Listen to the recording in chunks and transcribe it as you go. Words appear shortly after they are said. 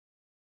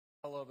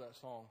I love that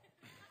song.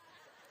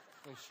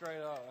 I mean, straight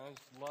up, I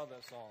just love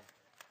that song.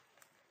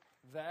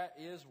 That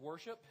is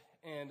worship,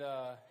 and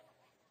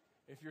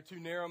if you're too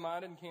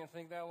narrow-minded and can't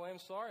think that way, I'm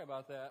sorry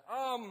about that.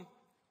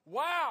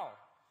 Wow!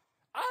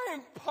 I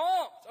am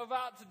pumped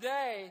about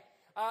today,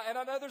 and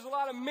I know there's a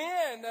lot of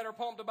men that are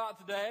pumped about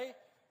today,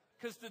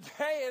 because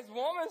today is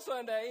Women's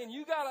Sunday, and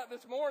you got up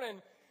this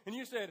morning and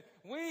you said,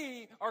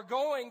 we are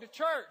going to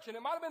church, and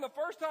it might have been the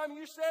first time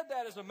you said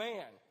that as a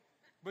man.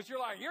 But you're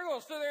like, you're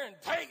going to sit there and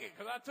take it,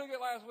 because I took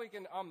it last week.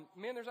 And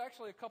man, there's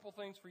actually a couple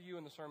things for you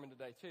in the sermon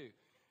today, too.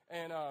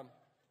 And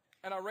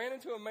I ran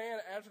into a man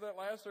after that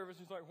last service.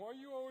 He's like, why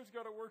you always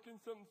got to work in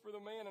something for the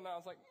man? And I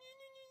was like,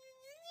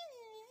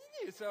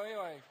 so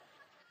anyway,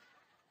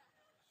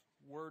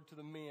 word to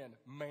the men,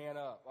 man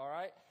up, all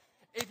right?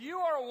 If you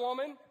are a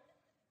woman,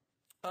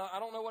 I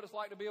don't know what it's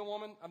like to be a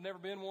woman. I've never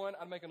been one.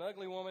 I'd make an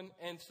ugly woman.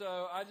 And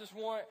so I just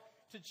want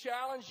to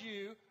challenge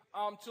you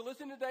to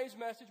listen to today's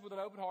message with an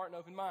open heart and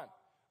open mind.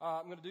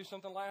 I'm going to do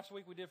something last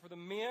week we did for the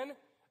men,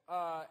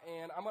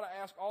 and I'm going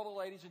to ask all the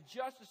ladies in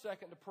just a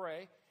second to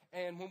pray.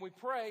 And when we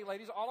pray,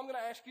 ladies, all I'm going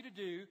to ask you to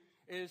do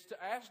is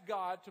to ask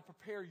God to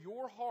prepare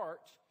your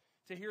heart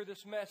to hear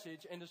this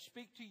message and to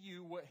speak to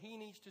you what He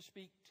needs to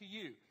speak to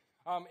you.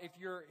 If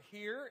you're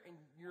here and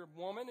you're a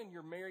woman and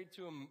you're married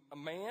to a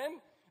man,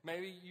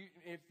 maybe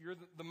if you're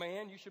the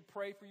man, you should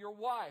pray for your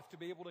wife to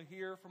be able to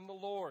hear from the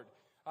Lord.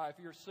 If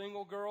you're a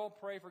single girl,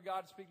 pray for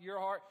God to speak to your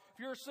heart. If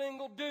you're a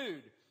single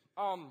dude,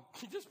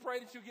 just pray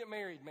that you get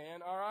married,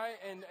 man, all right?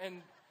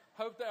 And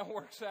hope that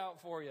works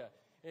out for you.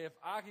 If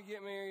I could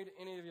get married,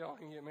 any of y'all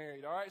can get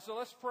married, all right? So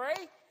let's pray,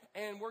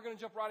 and we're going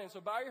to jump right in.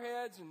 So bow your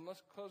heads, and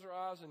let's close our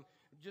eyes, and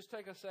just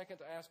take a second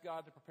to ask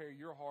God to prepare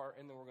your heart,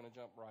 and then we're going to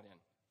jump right in.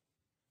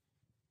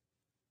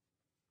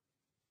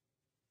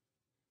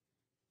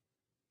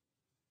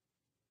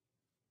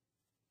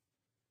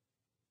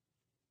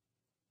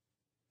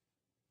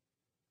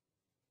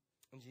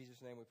 In Jesus'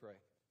 name we pray.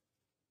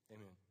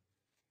 Amen.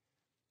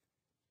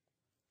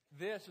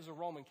 This is a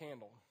Roman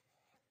candle.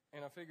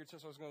 And I figured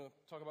since I was going to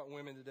talk about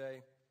women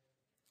today,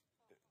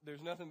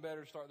 there's nothing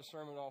better to start the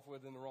sermon off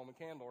with than the Roman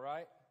candle,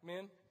 right,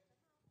 men?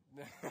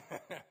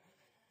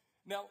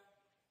 Now,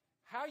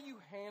 how you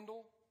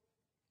handle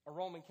a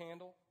Roman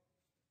candle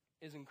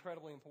is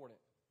incredibly important.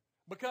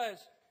 Because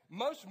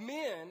most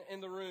men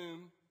in the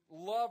room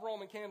love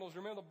Roman candles.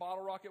 Remember the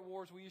bottle rocket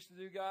wars we used to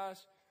do,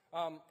 guys?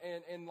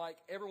 And like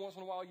every once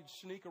in a while you'd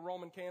sneak a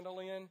Roman candle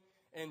in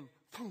and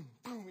boom,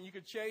 boom, and you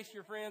could chase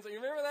your friends. You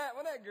remember that?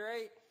 Wasn't that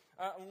great?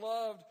 I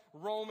loved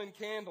Roman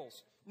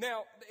candles.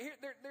 Now,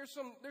 there's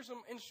some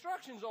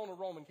instructions on a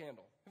Roman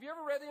candle. Have you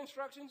ever read the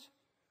instructions?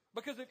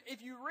 Because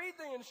if you read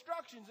the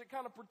instructions, it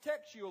kind of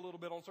protects you a little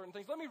bit on certain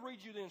things. Let me read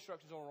you the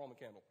instructions on a Roman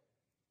candle.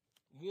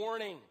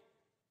 Warning.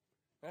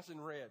 That's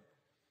in red.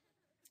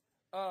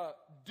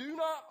 Do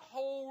not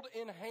hold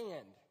in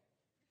hand.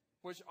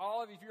 Which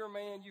all of you, if you're a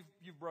man,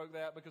 you've broke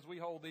that because we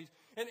hold these.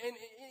 And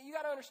you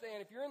got to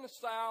understand, if you're in the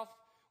South,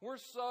 we're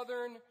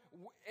Southern.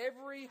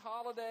 Every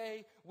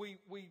holiday, we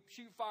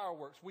shoot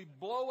fireworks. We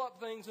blow up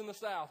things in the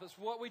South. That's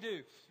what we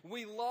do.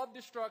 We love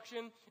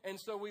destruction, and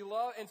so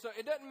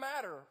it doesn't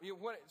matter.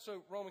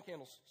 So Roman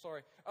candles,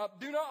 sorry.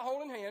 Do not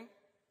hold in hand.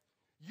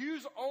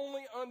 Use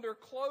only under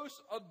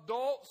close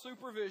adult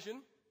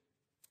supervision.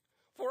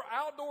 For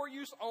outdoor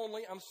use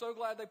only. I'm so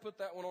glad they put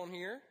that one on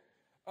here.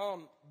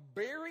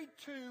 Buried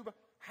tube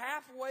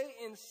halfway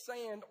in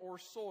sand or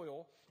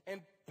soil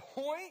and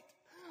point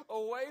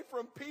away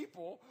from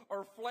people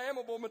or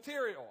flammable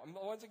material.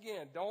 Once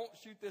again, don't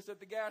shoot this at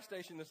the gas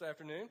station this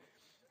afternoon.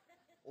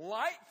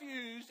 Light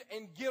fuse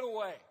and get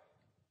away.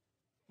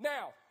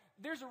 Now,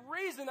 there's a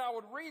reason I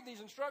would read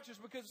these instructions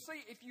because,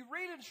 see, if you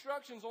read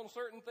instructions on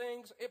certain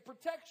things, it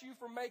protects you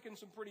from making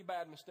some pretty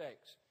bad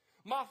mistakes.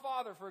 My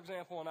father, for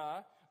example, and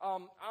I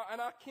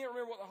can't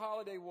remember what the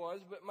holiday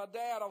was, but my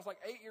dad, I was like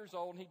 8 years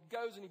old, and he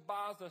goes and he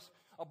buys us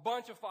a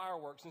bunch of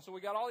fireworks. And so we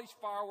got all these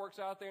fireworks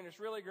out there, and it's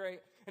really great.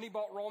 And he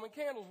bought Roman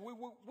candles. We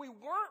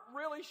weren't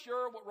really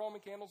sure what Roman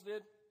candles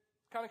did.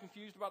 Kind of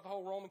confused about the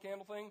whole Roman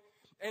candle thing.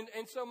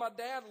 And so my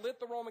dad lit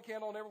the Roman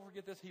candle. I'll never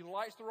forget this. He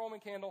lights the Roman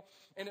candle,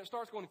 and it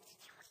starts going.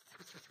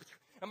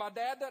 And my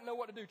dad doesn't know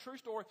what to do. True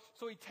story.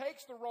 So he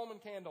takes the Roman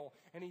candle,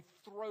 and he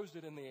throws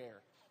it in the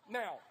air.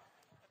 Now,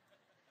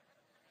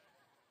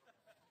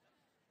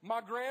 my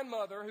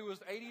grandmother, who was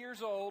 80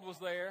 years old, was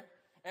there,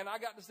 and I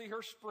got to see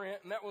her sprint,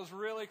 and that was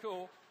really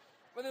cool.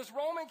 But this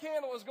Roman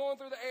candle was going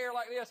through the air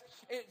like this.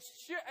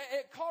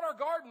 It caught our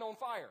garden on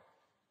fire.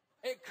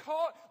 It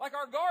caught, like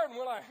our garden,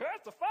 we're like,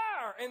 that's a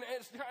fire, and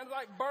it's kind of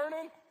like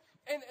burning.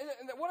 And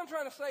what I'm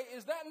trying to say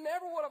is that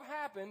never would have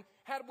happened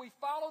had we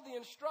followed the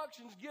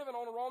instructions given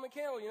on a Roman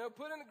candle. You know,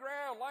 put in the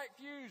ground, light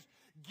fuse,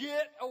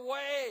 get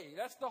away.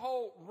 That's the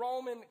whole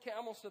Roman candle.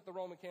 I'm going to set the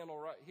Roman candle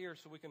right here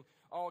so we can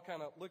all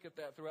kind of look at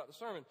that throughout the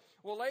sermon.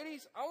 Well,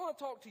 ladies, I want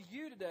to talk to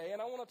you today,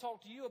 and I want to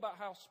talk to you about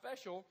how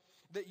special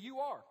that you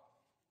are.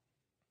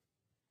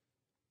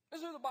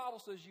 This is who the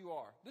Bible says you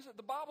are.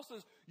 The Bible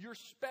says you're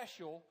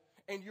special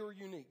and you're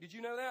unique. Did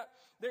you know that?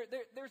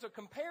 There's a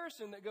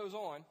comparison that goes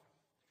on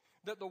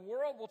That the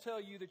world will tell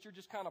you that you're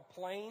just kind of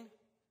plain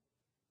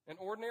and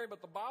ordinary,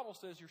 but the Bible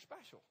says you're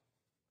special.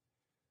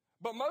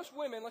 But most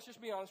women, let's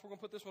just be honest, we're going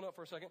to put this one up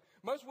for a second.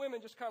 Most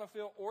women just kind of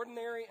feel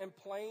ordinary and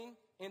plain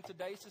in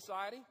today's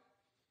society.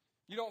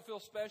 You don't feel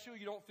special.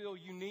 You don't feel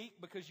unique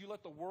because you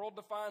let the world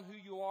define who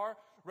you are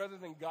rather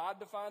than God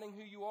defining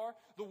who you are.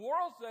 The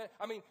world says,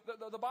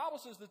 the Bible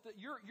says that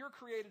you're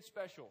created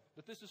special,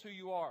 that this is who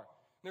you are.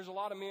 There's a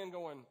lot of men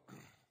going,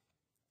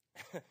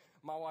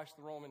 my wife's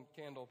the Roman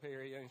candle,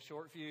 Perry, and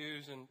short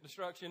fuse and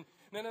destruction.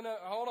 No,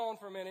 hold on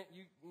for a minute.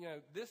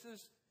 This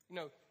is,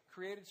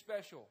 created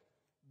special,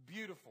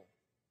 beautiful.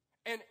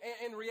 And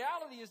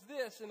reality is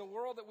this, in the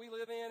world that we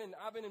live in, and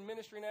I've been in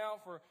ministry now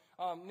for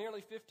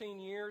nearly 15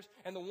 years,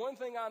 and the one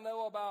thing I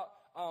know about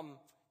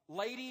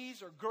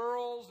ladies or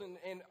girls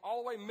and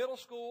all the way middle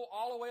school,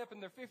 all the way up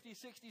in their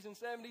 50s, 60s, and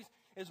 70s,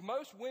 is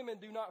most women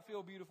do not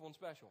feel beautiful and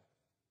special.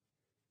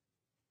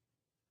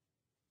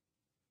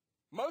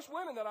 Most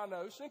women that I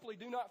know simply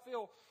do not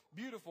feel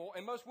beautiful,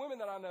 and most women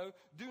that I know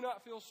do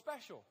not feel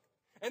special.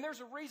 And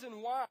there's a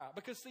reason why.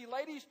 Because, see,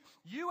 ladies,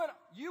 you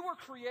were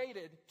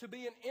created to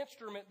be an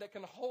instrument that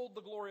can hold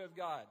the glory of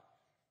God.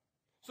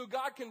 So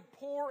God can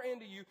pour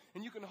into you,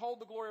 and you can hold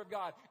the glory of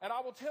God. And I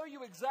will tell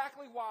you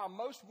exactly why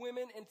most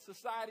women in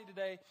society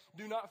today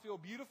do not feel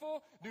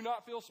beautiful, do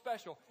not feel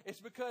special. It's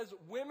because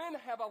women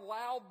have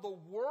allowed the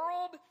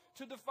world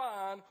to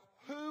define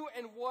who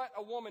and what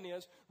a woman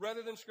is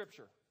rather than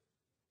Scripture.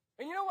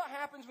 And you know what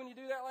happens when you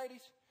do that,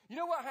 ladies? You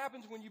know what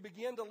happens when you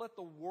begin to let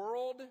the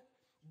world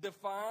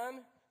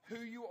define who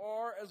you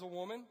are as a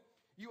woman?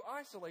 You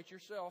isolate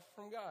yourself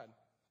from God.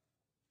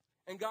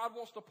 And God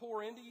wants to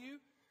pour into you,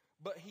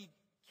 but He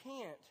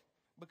can't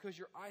because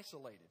you're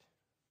isolated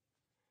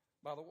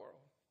by the world.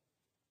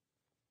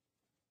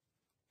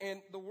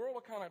 And the world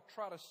will kind of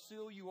try to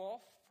seal you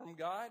off from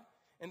God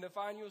and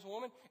define you as a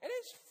woman. And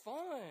it's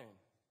fun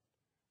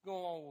going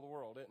along with the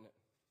world, isn't it?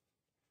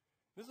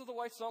 This is the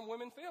way some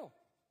women feel.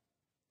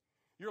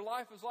 Your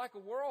life is like a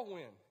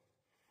whirlwind.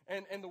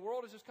 And the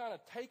world is just kind of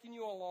taking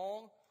you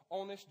along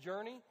on this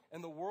journey,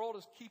 and the world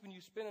is keeping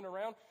you spinning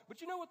around.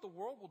 But you know what the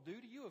world will do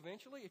to you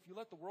eventually if you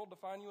let the world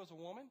define you as a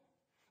woman?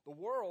 The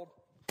world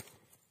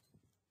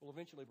will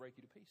eventually break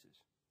you to pieces.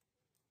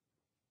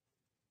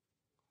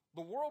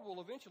 The world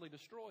will eventually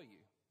destroy you.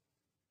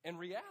 And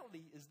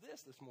reality is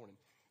this morning,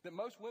 that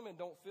most women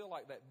don't feel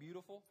like that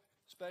beautiful,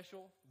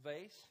 special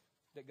vase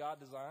that God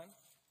designed.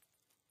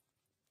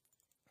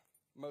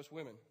 Most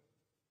women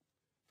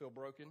feel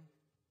broken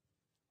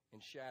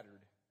and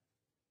shattered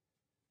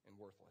and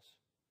worthless.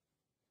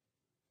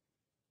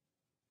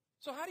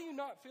 So how do you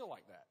not feel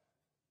like that?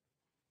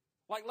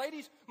 Like,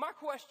 ladies, my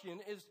question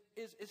is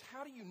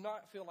how do you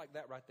not feel like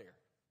that right there?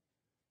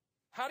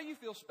 How do you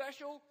feel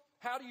special?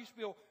 How do you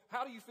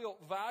feel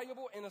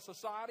valuable in a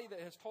society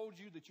that has told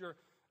you that you're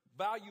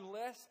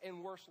valueless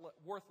and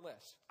worth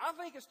less? I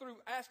think it's through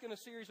asking a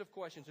series of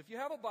questions. If you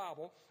have a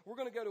Bible, we're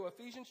going to go to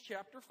Ephesians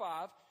chapter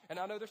 5. And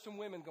I know there's some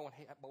women going,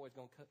 hey, that boy's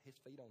going to cut his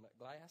feet on that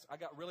glass. I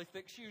got really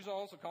thick shoes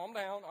on, so calm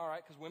down, all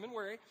right, because women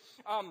worry.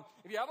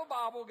 If you have a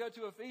Bible, go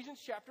to Ephesians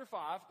chapter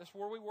 5. That's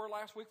where we were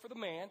last week for the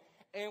man.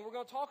 And we're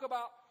going to talk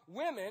about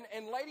women.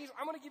 And ladies,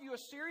 I'm going to give you a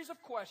series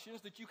of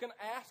questions that you can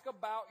ask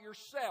about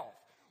yourself.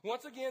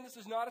 Once again, this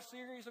is not a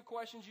series of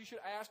questions you should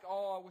ask,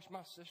 oh, I wish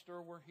my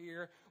sister were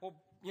here. Well,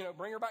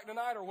 bring her back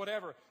tonight or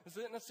whatever. This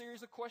isn't a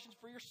series of questions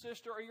for your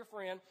sister or your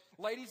friend.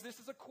 Ladies, this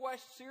is a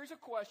series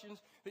of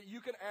questions that you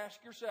can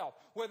ask yourself.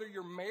 Whether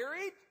you're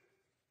married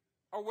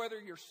or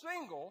whether you're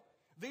single,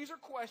 these are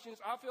questions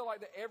I feel like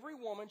that every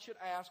woman should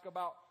ask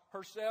about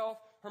herself,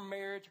 her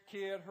marriage, her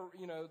kid, her,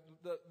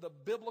 the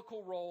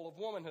biblical role of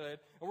womanhood.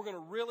 And we're going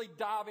to really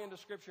dive into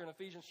Scripture in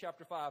Ephesians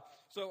chapter 5.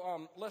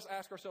 So let's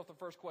ask ourselves the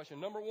first question.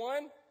 Number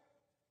one,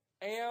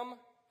 am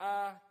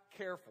I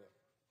careful?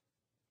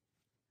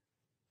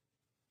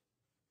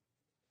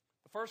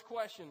 The first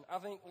question I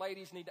think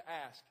ladies need to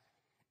ask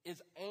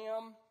is,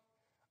 am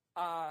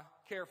I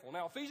careful?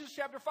 Now, Ephesians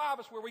chapter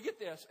 5 is where we get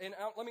this. And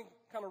let me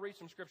kind of read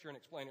some Scripture and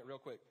explain it real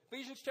quick.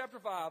 Ephesians chapter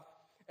 5,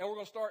 and we're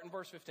going to start in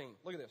verse 15.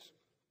 Look at this.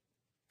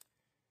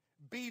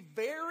 Be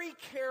very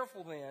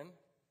careful then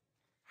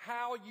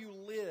how you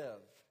live,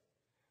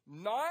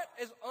 not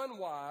as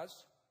unwise,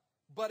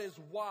 but as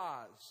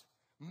wise,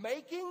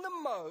 making the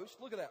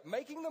most, look at that,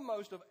 making the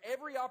most of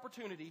every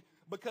opportunity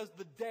because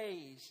the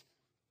days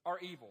are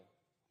evil.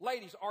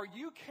 Ladies, are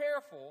you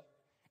careful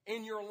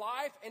in your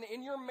life and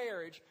in your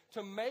marriage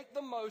to make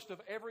the most of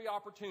every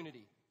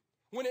opportunity?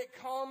 When it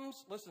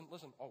comes, listen,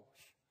 oh,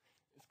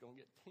 it's going to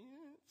get tense.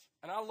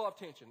 And I love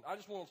tension. I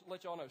just want to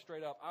let y'all know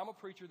straight up, I'm a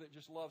preacher that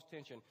just loves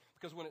tension.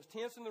 Because when it's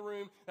tense in the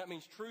room, that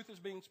means truth is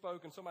being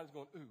spoken. Somebody's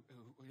going, ooh.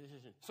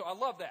 So I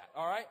love that,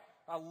 all right?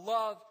 I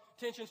love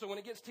tension. So when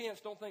it gets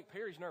tense, don't think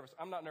Perry's nervous.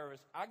 I'm not nervous.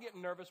 I get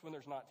nervous when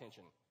there's not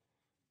tension.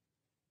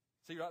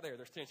 See right there,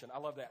 there's tension. I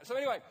love that. So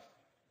anyway,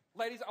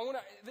 ladies,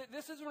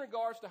 this is in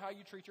regards to how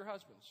you treat your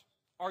husbands.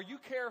 Are you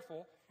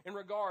careful in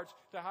regards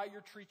to how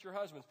you treat your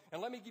husbands? And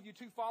let me give you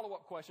two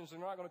follow-up questions. They're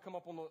not going to come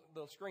up on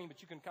the screen,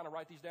 but you can kind of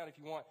write these down if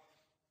you want.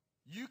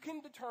 You can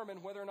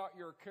determine whether or not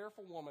you're a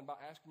careful woman by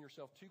asking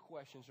yourself two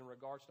questions in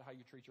regards to how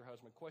you treat your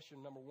husband.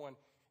 Question number one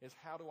is,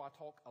 how do I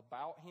talk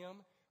about him?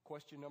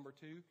 Question number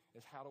two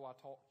is, how do I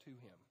talk to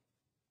him?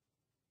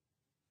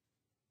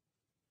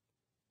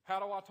 How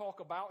do I talk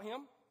about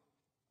him?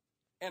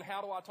 And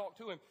how do I talk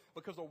to him?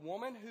 Because a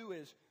woman who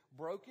is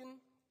broken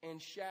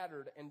and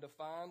shattered and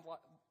defined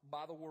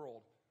by the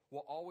world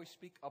will always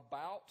speak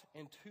about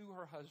and to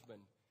her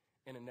husband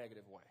in a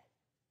negative way.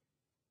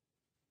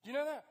 Do you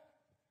know that?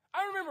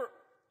 I remember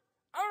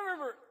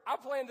I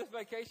planned this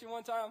vacation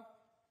one time,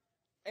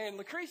 and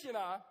Lucretia and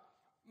I,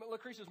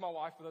 Lucretia's my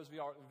wife, for those of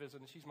you who are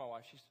visiting, she's my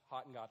wife, she's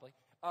hot and godly.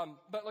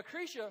 But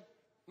Lucretia,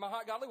 my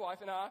hot godly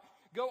wife, and I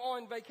go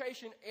on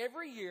vacation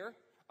every year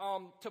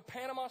to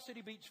Panama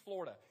City Beach,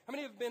 Florida. How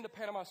many have been to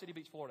Panama City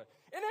Beach, Florida?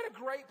 Isn't that a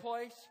great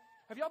place?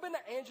 Have y'all been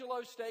to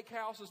Angelo's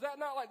Steakhouse? Is that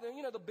not like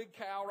the big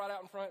cow right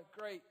out in front?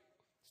 Great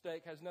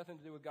steak, has nothing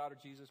to do with God or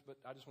Jesus, but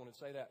I just wanted to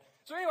say that.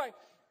 So anyway,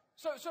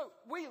 so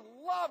we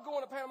love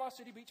going to Panama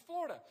City Beach,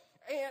 Florida.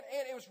 And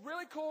it was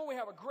really cool. We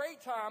have a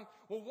great time.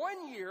 Well,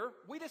 one year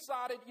we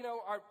decided,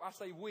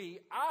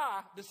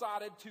 I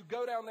decided to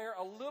go down there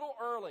a little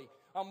early.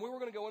 We were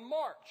going to go in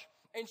March.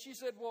 And she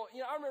said, well,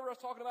 I remember us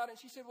talking about it, and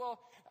she said, well,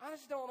 I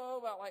just don't know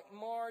about like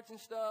March and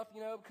stuff,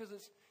 because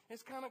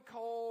it's kind of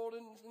cold.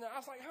 And I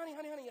was like, honey,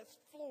 it's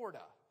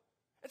Florida.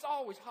 It's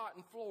always hot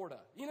in Florida,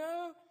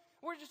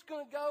 We're just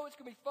going to go. It's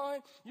going to be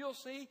fun. You'll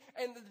see.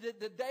 And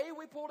the day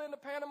we pulled into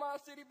Panama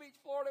City Beach,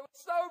 Florida, it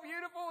was so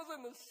beautiful. It was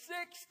in the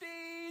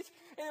 60s,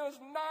 and it was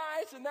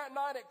nice. And that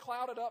night it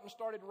clouded up and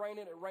started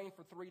raining. It rained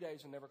for 3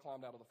 days and never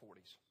climbed out of the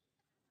 40s.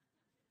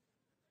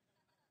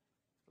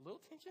 A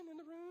little tension in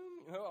the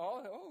room.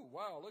 Oh,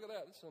 wow, look at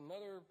that. It's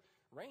another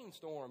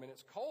rainstorm, and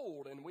it's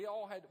cold. And we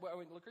all had,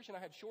 Lucretia and I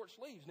had short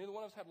sleeves. Neither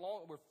one of us had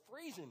long. We're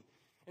freezing.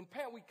 And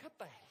we cut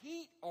the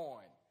heat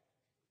on.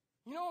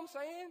 You know what I'm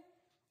saying?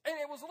 And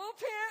it was a little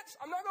tense.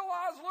 I'm not going to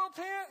lie, it was a little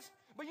tense.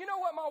 But you know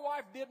what my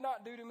wife did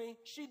not do to me?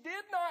 She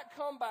did not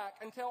come back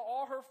and tell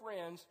all her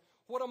friends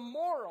what a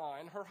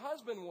moron her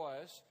husband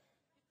was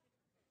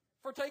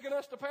for taking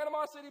us to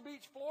Panama City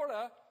Beach,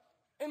 Florida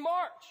in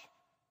March.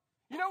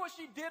 You know what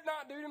she did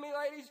not do to me,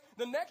 ladies?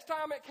 The next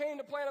time it came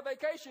to plan a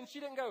vacation, she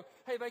didn't go,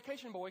 hey,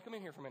 vacation boy, come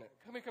in here for a minute.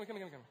 Come here.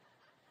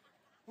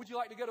 Would you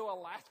like to go to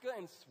Alaska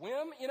and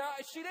swim?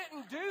 She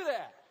didn't do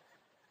that.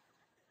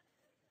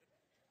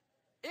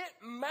 It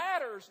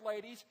matters,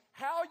 ladies,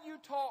 how you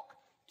talk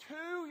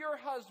to your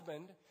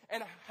husband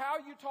and how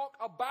you talk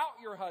about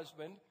your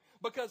husband.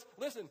 Because,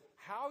 listen,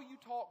 how you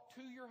talk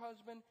to your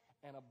husband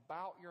and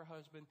about your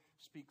husband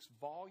speaks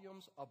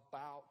volumes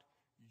about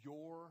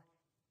your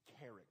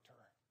character.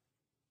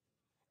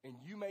 And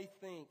you may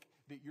think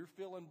that you're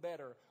feeling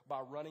better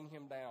by running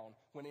him down,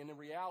 when in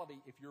reality,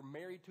 if you're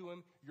married to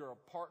him, you're a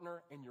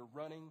partner and you're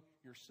running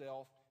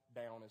yourself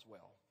down as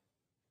well.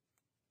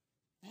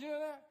 Did you know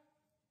that?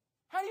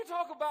 How do you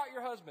talk about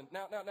your husband?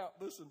 Now,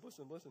 listen.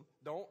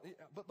 Don't,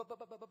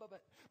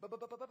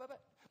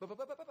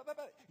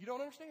 you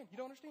don't understand.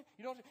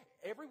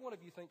 Every one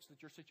of you thinks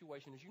that your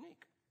situation is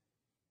unique.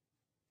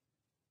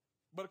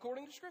 But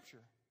according to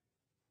Scripture,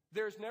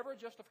 there's never a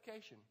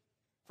justification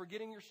for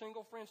getting your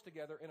single friends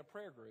together in a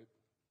prayer group.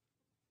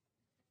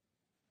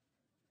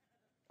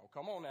 Oh,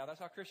 come on now.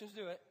 That's how Christians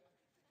do it.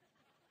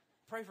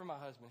 Pray for my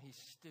husband. He's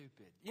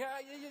stupid. Yeah,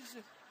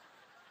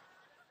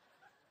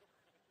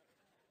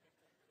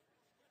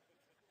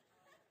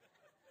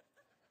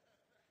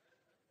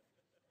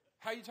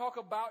 how you talk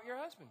about your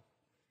husband.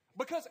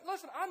 Because,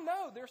 listen, I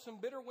know there's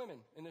some bitter women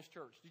in this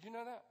church. Did you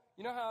know that?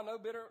 You know how I know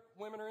bitter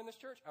women are in this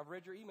church? I've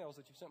read your emails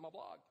that you sent my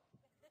blog.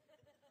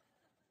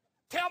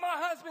 Tell my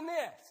husband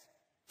this.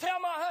 Tell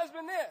my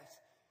husband this.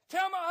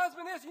 Tell my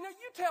husband this. You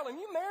tell him.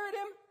 You married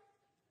him.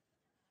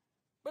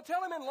 But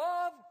tell him in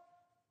love.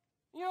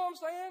 You know what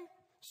I'm saying?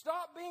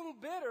 Stop being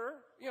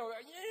bitter.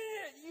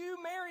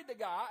 You married the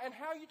guy, and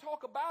how you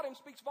talk about him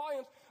speaks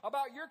volumes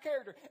about your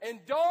character.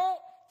 And don't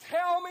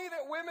tell me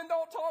that women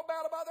don't talk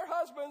bad about their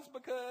husbands,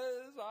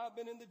 because I've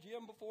been in the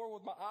gym before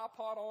with my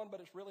iPod on, but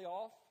it's really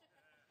off.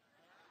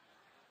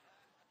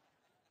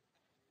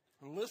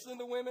 And listen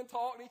to women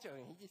talk to each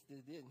other. He just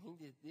did this, and he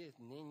did this,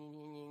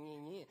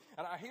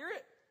 and I hear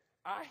it.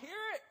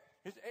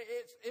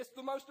 It's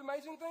the most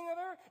amazing thing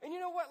ever. And you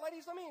know what,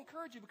 ladies? Let me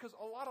encourage you, because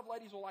a lot of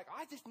ladies are like,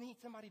 I just need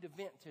somebody to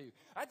vent to.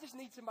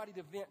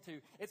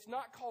 It's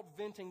not called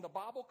venting. The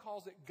Bible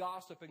calls it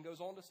gossip and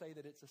goes on to say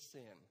that it's a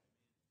sin.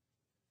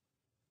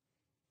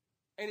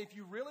 And if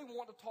you really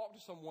want to talk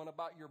to someone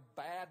about your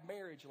bad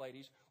marriage,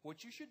 ladies,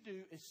 what you should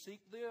do is seek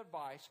the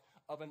advice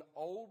of an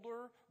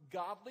older,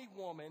 godly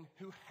woman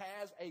who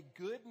has a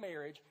good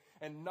marriage,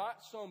 and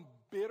not some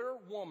bitter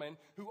woman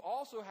who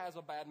also has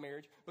a bad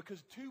marriage,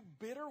 because two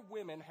bitter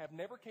women have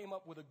never came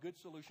up with a good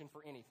solution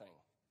for anything.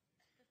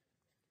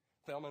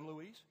 Thelma and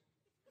Louise?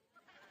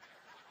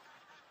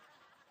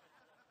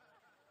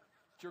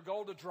 It's your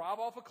goal to drive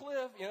off a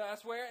cliff.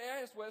 That's where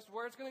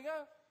it's going to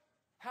go.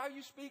 How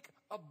you speak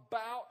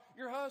about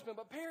your husband.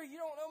 But Perry, you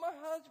don't know my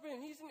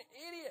husband. He's an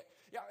idiot.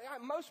 Yeah,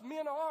 most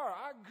men are.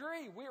 I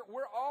agree.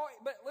 We're all,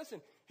 but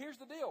listen, here's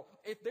the deal.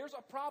 If there's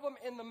a problem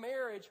in the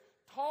marriage,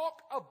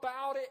 talk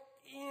about it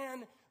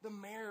in the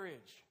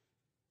marriage.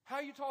 How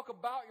you talk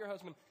about your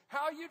husband.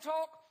 How you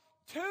talk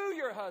to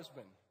your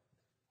husband.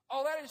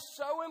 Oh, that is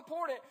so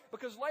important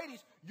because, ladies,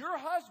 your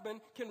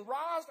husband can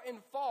rise and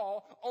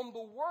fall on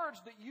the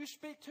words that you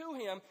speak to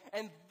him,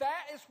 and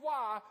that is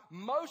why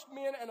most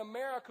men in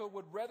America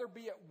would rather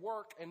be at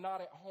work and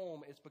not at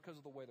home. It's because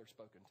of the way they're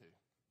spoken to.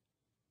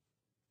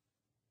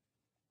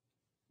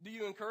 Do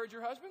you encourage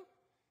your husband?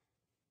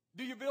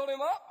 Do you build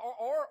him up?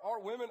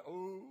 Or women,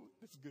 oh,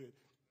 that's good.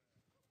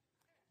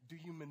 Do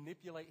you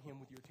manipulate him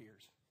with your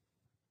tears?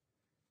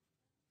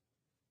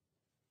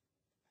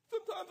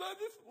 Sometimes I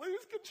just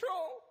lose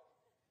control.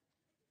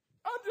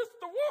 I'm just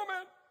a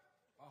woman.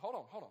 Hold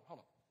on.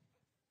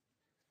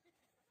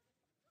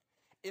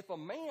 If a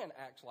man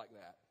acts like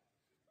that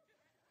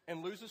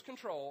and loses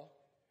control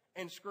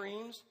and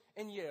screams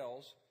and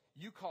yells,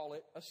 you call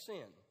it a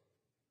sin.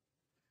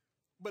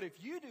 But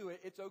if you do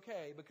it, it's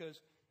okay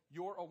because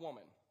you're a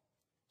woman.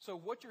 So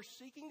what you're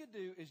seeking to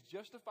do is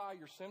justify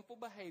your sinful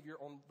behavior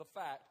on the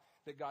fact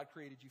that God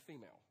created you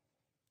female.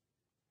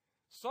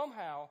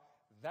 Somehow,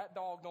 that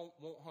dog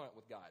won't hunt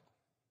with God.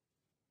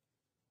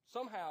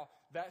 Somehow,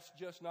 that's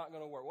just not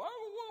going to work. Well, I'm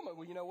a woman.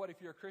 Well, you know what?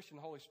 If you're a Christian,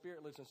 the Holy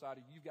Spirit lives inside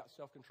of you. You've got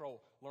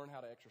self-control. Learn how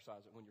to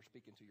exercise it when you're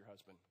speaking to your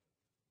husband.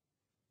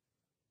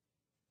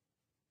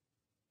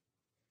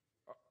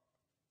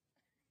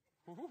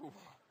 Ooh.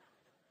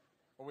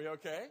 Are we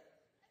okay?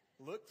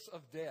 Looks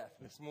of death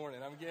this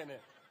morning. I'm getting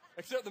it.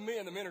 Except the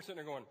men. The men are sitting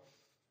there going,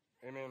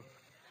 amen.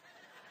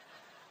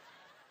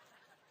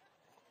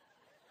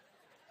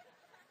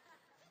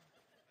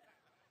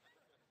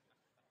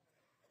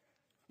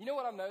 You know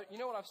what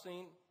I've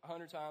seen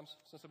 100 times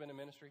since I've been in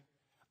ministry?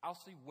 I'll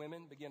see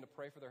women begin to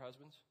pray for their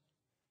husbands,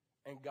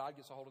 and God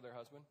gets a hold of their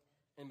husband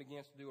and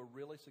begins to do a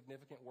really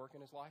significant work in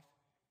his life,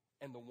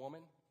 and the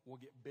woman will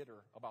get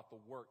bitter about the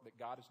work that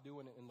God is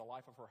doing in the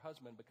life of her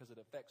husband because it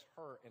affects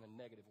her in a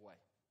negative way.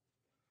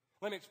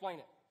 Let me explain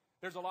it.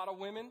 There's a lot of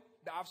women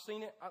that I've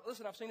seen it.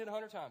 Listen, I've seen it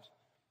 100 times.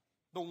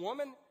 The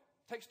woman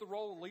takes the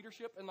role of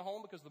leadership in the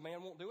home because the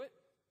man won't do it,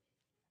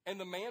 and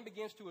the man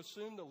begins to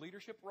assume the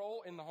leadership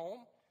role in the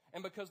home.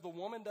 And because the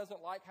woman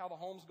doesn't like how the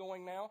home's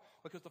going now,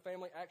 because the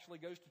family actually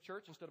goes to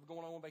church instead of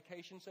going on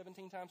vacation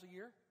 17 times a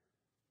year,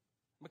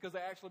 because they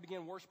actually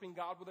begin worshiping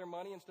God with their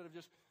money instead of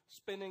just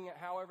spending it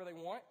however they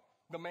want,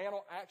 the man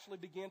will actually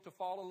begin to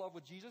fall in love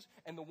with Jesus,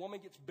 and the woman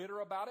gets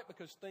bitter about it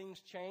because things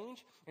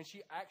change, and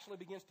she actually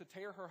begins to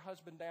tear her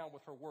husband down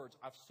with her words.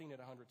 I've seen it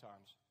 100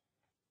 times.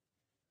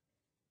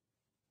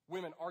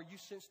 Women, are you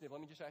sensitive? Let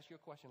me just ask you a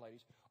question,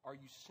 ladies. Are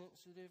you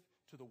sensitive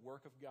to the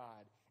work of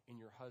God in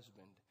your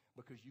husband?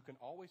 Because you can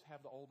always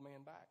have the old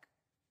man back.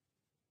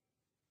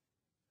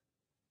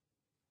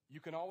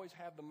 You can always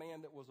have the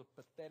man that was a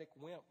pathetic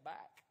wimp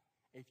back.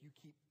 If you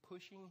keep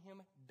pushing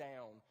him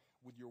down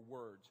with your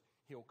words,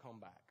 he'll come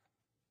back.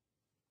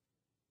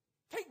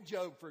 Take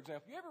Job, for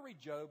example. You ever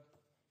read Job?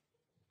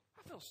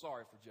 I feel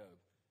sorry for Job.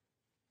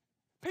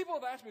 People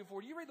have asked me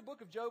before, do you read the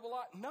book of Job a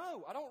lot?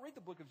 No, I don't read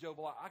the book of Job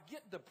a lot. I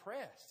get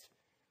depressed.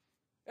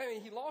 I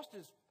mean, he lost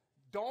his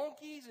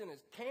donkeys and his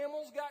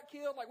camels got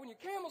killed. Like when your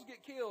camels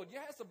get killed,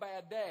 yeah, it's a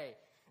bad day.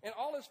 And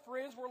all his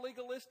friends were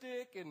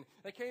legalistic and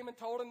they came and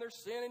told him there's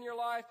sin in your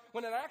life.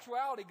 When in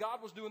actuality,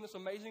 God was doing this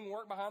amazing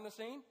work behind the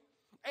scene.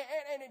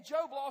 And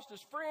Job lost his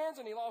friends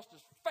and he lost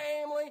his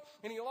family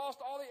and he lost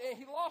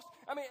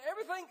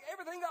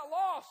everything got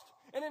lost.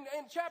 And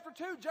in chapter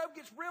 2, Job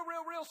gets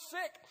real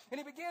sick and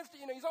he begins to,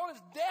 he's on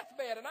his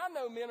deathbed. And I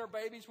know men are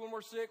babies when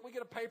we're sick. We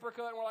get a paper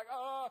cut and we're like,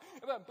 oh,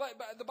 but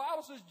the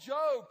Bible says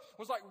Job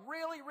was like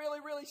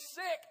really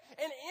sick.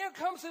 And in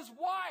comes his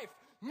wife,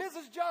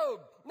 Mrs. Job.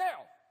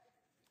 Now,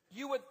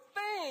 you would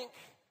think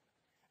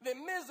that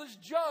Mrs.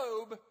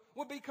 Job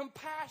would be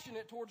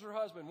compassionate towards her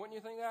husband. Wouldn't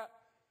you think that?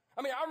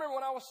 I mean, I remember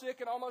when I was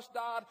sick and almost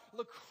died,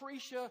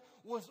 Lucretia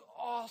was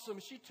awesome.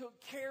 She took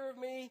care of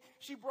me.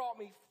 She brought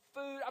me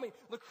food. I mean,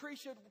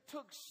 Lucretia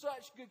took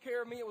such good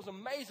care of me. It was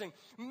amazing.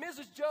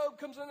 Mrs. Job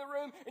comes in the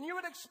room, and you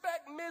would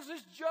expect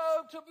Mrs.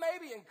 Job to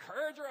maybe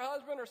encourage her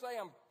husband or say,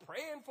 I'm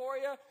praying for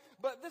you.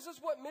 But this is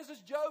what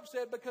Mrs. Job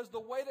said, because the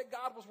way that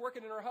God was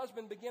working in her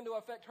husband began to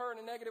affect her in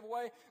a negative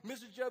way.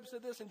 Mrs. Job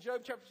said this in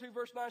Job chapter 2,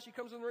 verse 9. She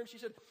comes in the room. She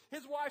said,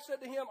 his wife said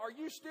to him, are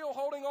you still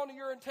holding on to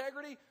your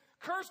integrity?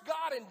 Curse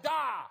God and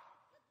die.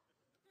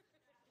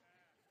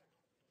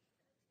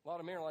 A lot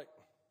of men are like,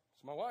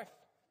 it's my wife.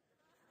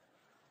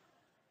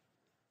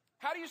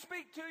 How do you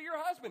speak to your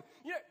husband?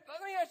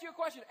 Let me ask you a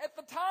question. At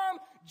the time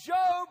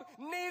Job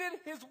needed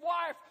his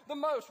wife the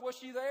most, was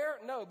she there?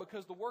 No,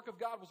 because the work of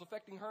God was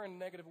affecting her in a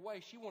negative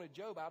way. She wanted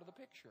Job out of the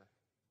picture.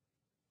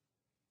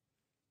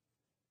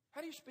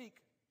 How do you speak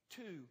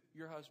to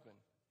your husband?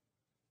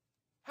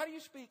 How do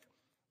you speak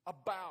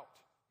about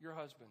your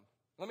husband?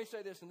 Let me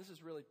say this, and this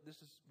is really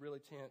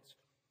tense.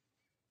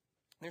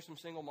 There's some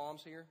single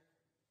moms here,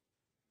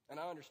 and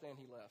I understand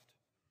he left.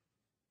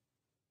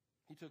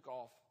 he took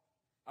off.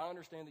 I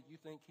understand that you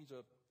think he's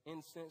a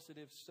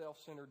insensitive,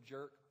 self-centered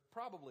jerk.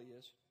 Probably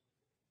is.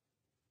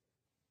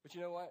 But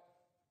you know what?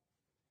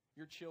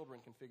 Your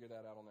children can figure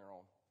that out on their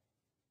own.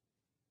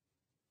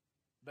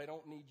 They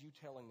don't need you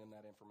telling them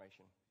that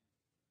information.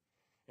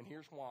 And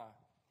here's why.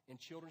 In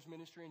children's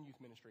ministry and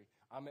youth ministry,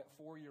 I met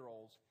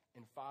 4-year-olds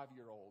and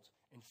 5-year-olds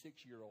and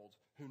 6-year-olds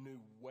who knew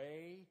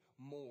way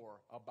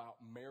more about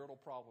marital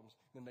problems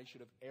than they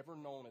should have ever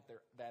known at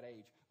that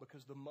age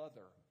because the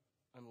mother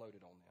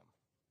unloaded on them.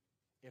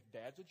 If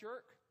dad's a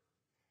jerk,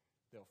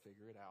 they'll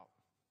figure it out.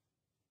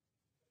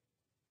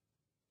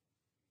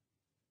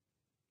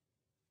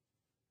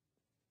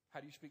 How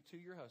do you speak to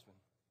your husband?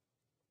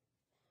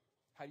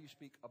 How do you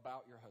speak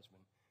about your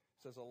husband?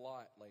 It says a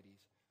lot,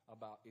 ladies,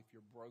 about if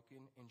you're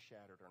broken and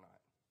shattered or not.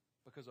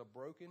 Because a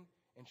broken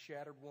and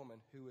shattered woman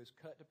who is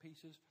cut to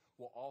pieces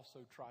will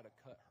also try to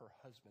cut her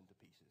husband to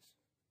pieces.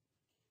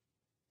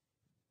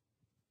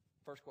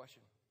 First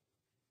question.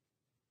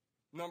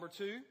 Number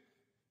 2,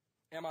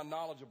 am I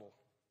knowledgeable?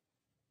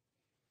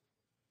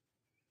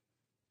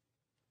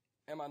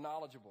 Am I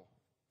knowledgeable?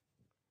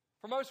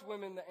 For most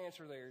women, the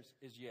answer there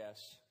is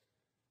yes.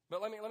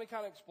 But let me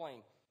kind of explain.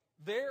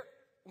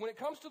 When it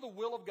comes to the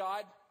will of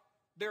God,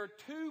 there are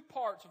 2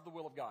 parts of the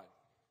will of God.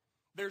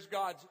 There's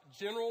God's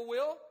general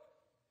will,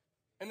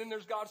 and then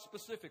there's God's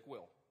specific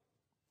will.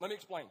 Let me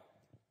explain.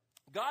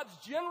 God's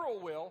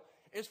general will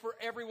is for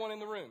everyone in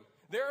the room.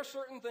 There are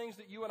certain things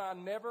that you and I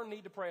never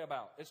need to pray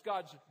about. It's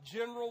God's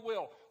general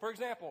will. For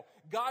example,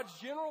 God's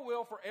general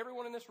will for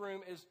everyone in this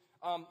room is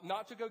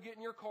not to go get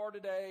in your car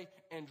today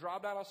and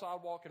drive down a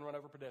sidewalk and run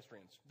over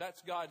pedestrians.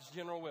 That's God's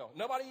general will.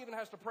 Nobody even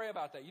has to pray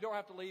about that. You don't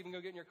have to leave and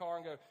go get in your car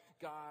and go,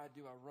 God,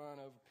 do I run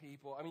over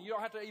people? I mean, you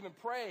don't have to even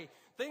pray.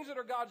 Things that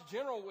are God's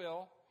general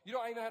will, you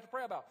don't even have to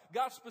pray about.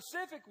 God's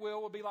specific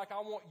will be like,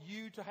 I want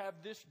you to have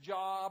this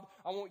job.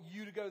 I want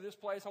you to go to this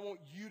place. I want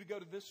you to go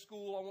to this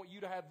school. I want you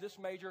to have this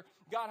major.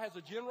 God has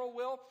a general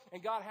will,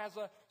 and God has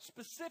a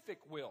specific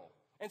will.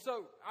 And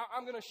so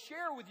I'm going to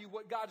share with you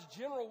what God's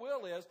general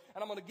will is,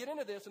 and I'm going to get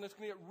into this, and it's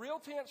going to get real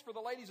tense for the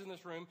ladies in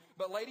this room.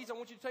 But ladies, I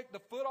want you to take the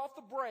foot off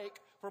the brake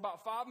for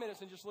about 5 minutes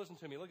and just listen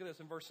to me. Look at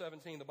this in verse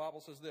 17. The Bible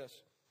says this.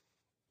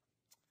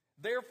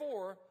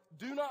 Therefore,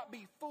 do not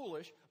be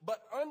foolish,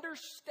 but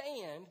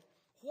understand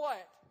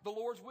what the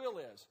Lord's will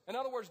is. In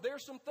other words,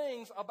 there's some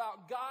things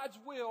about God's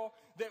will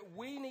that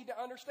we need to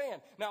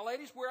understand. Now,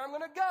 ladies, where I'm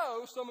going to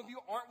go, some of you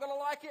aren't going to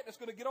like it. It's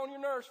going to get on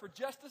your nerves for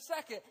just a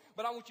second,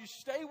 but I want you to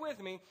stay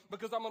with me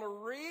because I'm going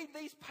to read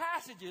these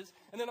passages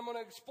and then I'm going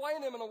to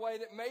explain them in a way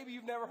that maybe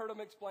you've never heard them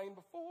explained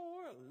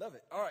before. I love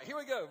it. All right, here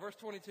we go. Verse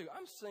 22.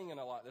 I'm singing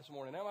a lot this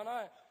morning, am I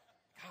not?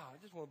 God, I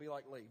just want to be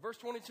like Lee. Verse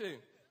 22.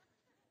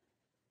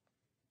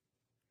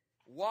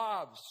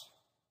 Wives,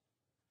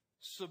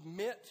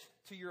 submit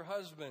to your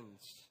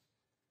husbands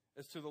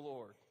as to the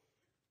Lord.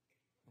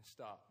 And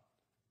stop.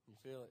 You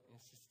feel it?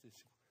 It's just this.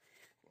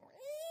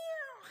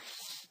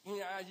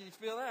 You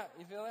feel that?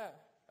 You feel that?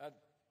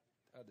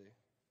 I do.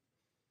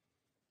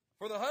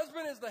 For the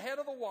husband is the head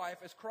of the wife,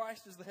 as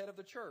Christ is the head of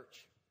the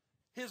church,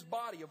 his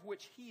body, of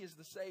which he is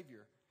the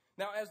Savior.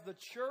 Now, as the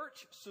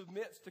church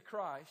submits to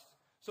Christ,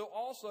 so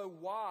also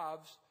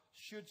wives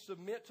should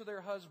submit to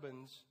their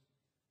husbands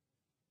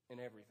in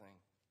everything.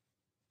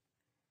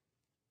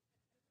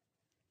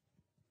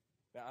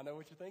 Now, I know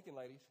what you're thinking,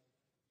 ladies.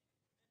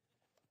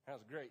 That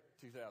was great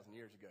 2,000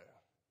 years ago.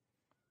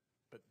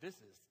 But this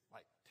is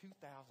like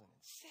 2006.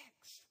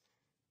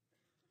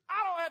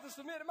 I don't have to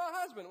submit to my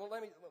husband. Well,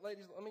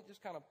 ladies, let me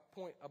just kind of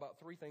point about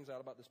 3 things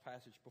out about this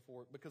passage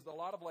before, because a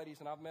lot of ladies,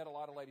 and I've met a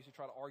lot of ladies who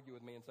try to argue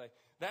with me and say,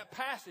 that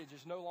passage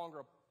is no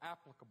longer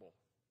applicable.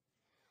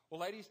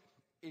 Well, ladies,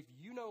 if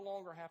you no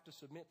longer have to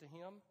submit to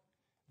him,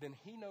 then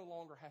he no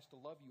longer has to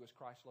love you as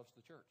Christ loves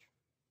the church.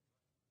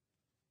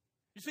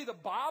 You see, the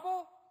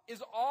Bible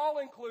is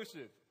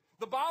all-inclusive.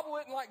 The Bible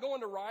isn't like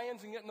going to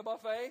Ryan's and getting the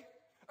buffet.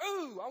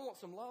 Ooh, I want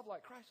some love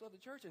like Christ loved the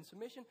church and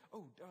submission.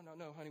 Oh,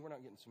 no, honey, we're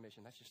not getting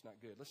submission. That's just not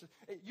good. Listen,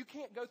 you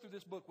can't go through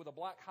this book with a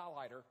black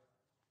highlighter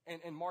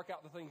and mark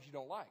out the things you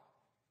don't like.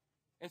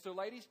 And so,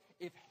 ladies,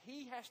 if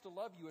he has to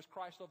love you as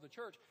Christ loved the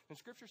church, then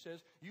Scripture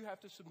says you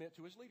have to submit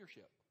to his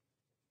leadership.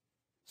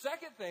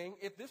 Second thing,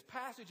 if this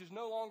passage is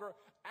no longer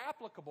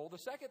applicable, the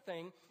second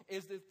thing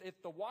is that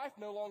if the wife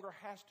no longer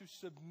has to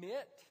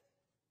submit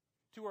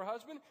to her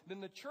husband, then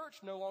the church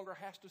no longer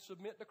has to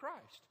submit to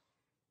Christ.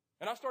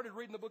 And I started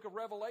reading the book of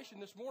Revelation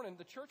this morning.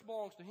 The church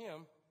belongs to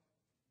him.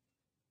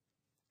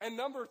 And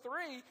number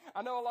 3,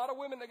 I know a lot of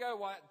women that go,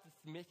 well, the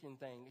submission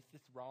thing, it's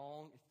just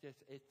wrong.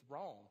 It's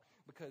wrong.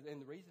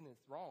 And the reason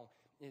it's wrong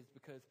is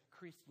because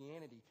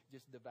Christianity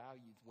just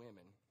devalues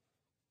women.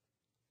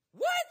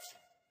 What?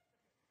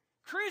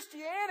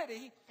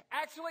 Christianity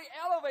actually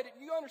elevated.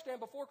 You understand,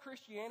 before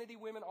Christianity,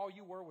 women, all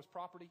you were was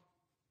property.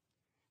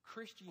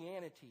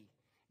 Christianity,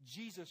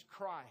 Jesus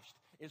Christ,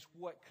 is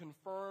what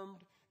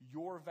confirmed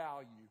your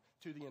value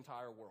to the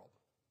entire world.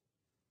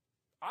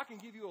 I can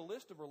give you a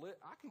list of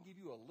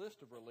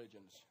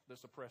religions that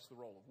suppress the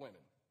role of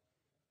women,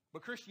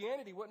 but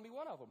Christianity wouldn't be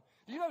one of them.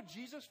 Do you know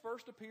Jesus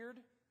first appeared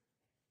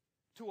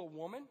to a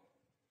woman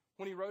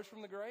when he rose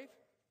from the grave?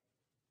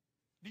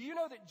 Do you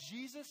know that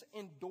Jesus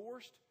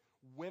endorsed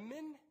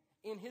women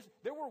in his...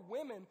 There were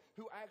women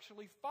who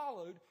actually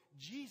followed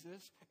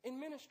Jesus in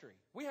ministry.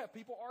 We have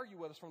people argue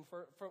with us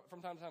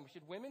from time to time.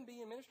 Should women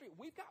be in ministry?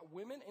 We've got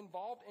women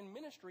involved in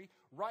ministry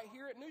right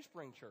here at New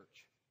Spring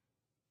Church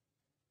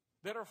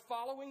that are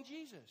following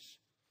Jesus.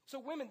 So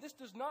women, this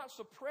does not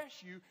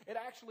suppress you. It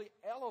actually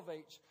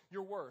elevates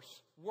your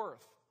worth.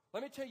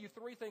 Let me tell you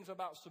 3 things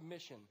about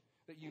submission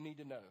that you need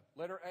to know.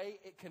 Letter A,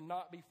 it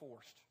cannot be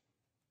forced.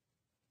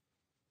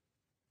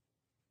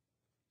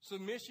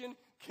 Submission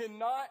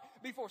cannot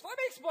be forced. Let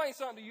me explain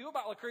something to you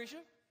about Lucretia,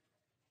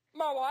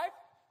 my wife.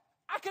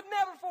 I could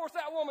never force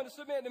that woman to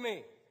submit to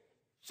me.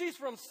 She's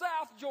from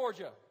South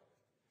Georgia.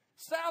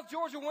 South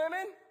Georgia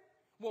women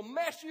will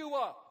mess you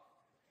up.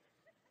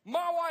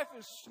 My wife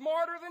is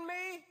smarter than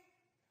me.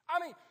 I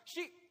mean,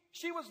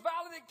 she was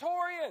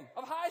valedictorian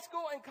of high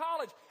school and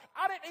college.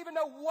 I didn't even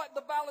know what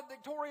the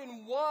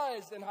valedictorian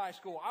was in high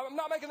school. I'm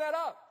not making that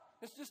up.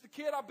 It's just a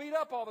kid I beat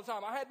up all the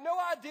time. I had no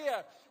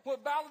idea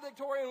what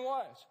valedictorian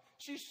was.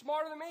 She's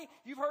smarter than me.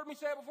 You've heard me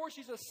say it before.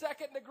 She's a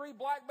 2nd-degree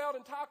black belt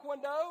in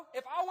Taekwondo.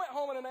 If I went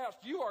home and announced,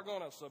 you are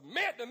going to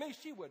submit to me,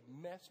 she would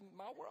mess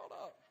my world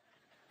up.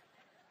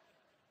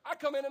 I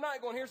come in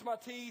tonight going, here's my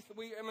teeth.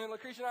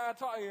 Lucretia and I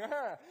taught you.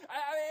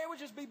 It would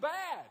just be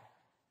bad.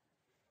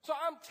 So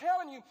I'm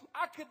telling you,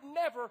 I could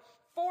never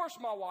force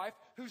my wife,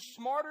 who's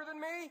smarter than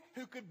me,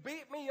 who could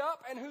beat me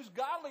up, and who's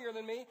godlier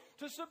than me,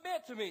 to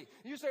submit to me.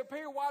 You say,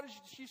 Peter, why does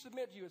she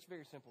submit to you? It's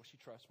very simple. She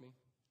trusts me.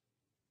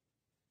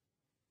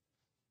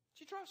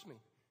 She trusts me.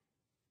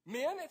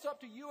 Men, it's up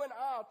to you and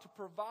I to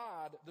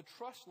provide the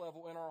trust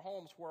level in our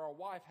homes where our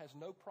wife has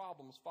no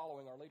problems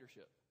following our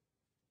leadership.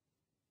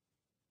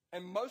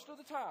 And most of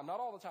the time, not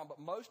all the time, but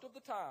most of the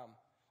time,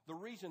 the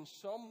reason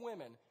some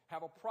women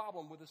have a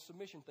problem with the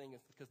submission thing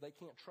is because they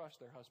can't trust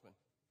their husband.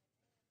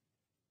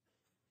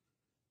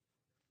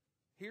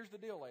 Here's the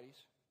deal, ladies.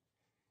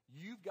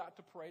 You've got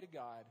to pray to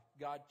God,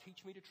 God,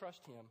 teach me to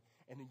trust him,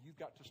 and then you've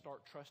got to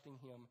start trusting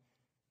him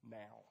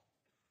now.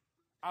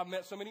 I've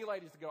met so many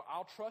ladies that go,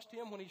 I'll trust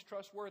him when he's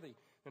trustworthy.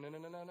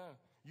 No.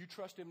 You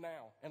trust him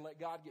now and let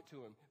God get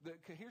to him.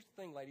 Here's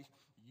the thing, ladies.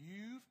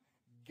 You've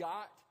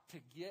got to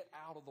get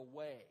out of the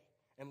way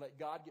and let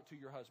God get to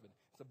your husband.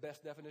 It's the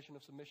best definition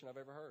of submission I've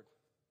ever heard.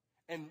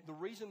 And the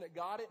reason that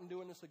God isn't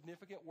doing the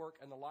significant work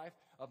in the life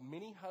of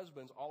many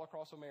husbands all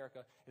across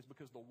America is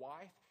because the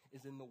wife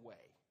is in the way.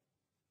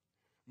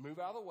 Move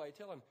out of the way.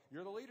 Tell him,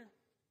 you're the leader.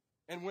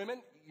 And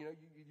women,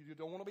 you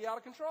don't want to be out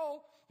of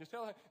control. Just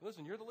tell him,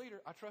 listen, you're the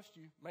leader. I trust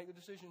you. Make the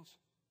decisions.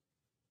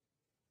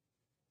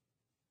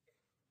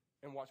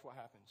 And watch what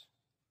happens.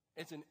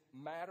 It's a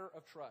matter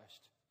of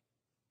trust.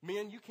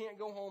 Men, you can't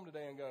go home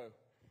today and go,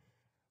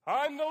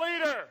 I'm the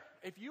leader.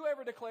 If you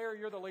ever declare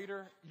you're the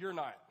leader, you're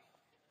not.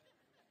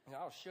 And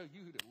I'll show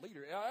you who the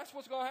leader is. That's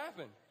what's going to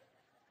happen.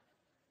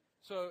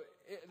 So,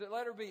 the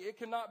letter B, it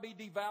cannot be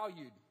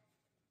devalued.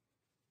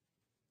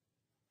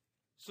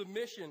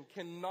 Submission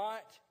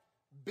cannot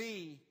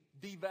be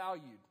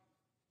devalued.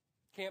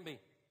 Can't be.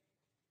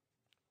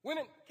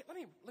 Women,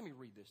 let me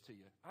read this to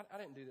you. I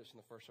didn't do this in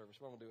the first service,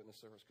 but I'm going to do it in this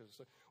service because it's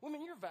so.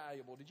 Women, you're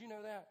valuable. Did you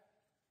know that?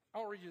 I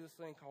want to read you this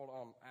thing called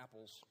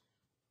apples.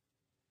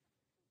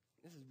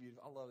 This is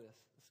beautiful. I love this.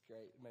 It's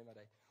great. It made my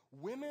day.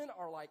 Women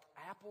are like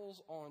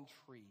apples on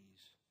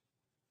trees.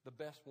 The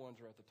best ones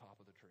are at the top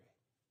of the tree.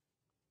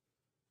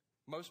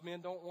 Most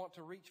men don't want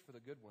to reach for the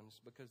good ones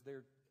because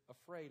they're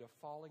afraid of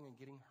falling and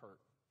getting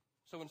hurt.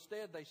 So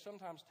instead, they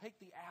sometimes take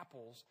the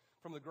apples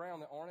from the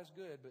ground that aren't as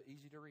good but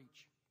easy to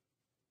reach.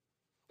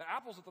 The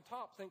apples at the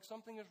top think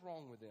something is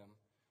wrong with them,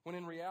 when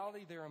in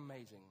reality, they're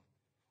amazing.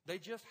 They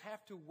just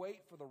have to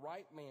wait for the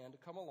right man to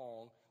come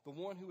along, the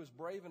one who is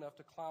brave enough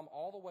to climb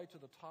all the way to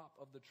the top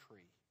of the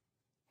tree.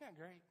 Isn't that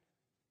great?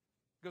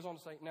 Goes on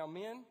to say, now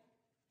men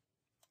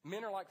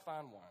are like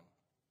fine wine.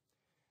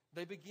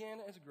 They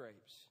begin as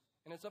grapes,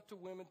 and it's up to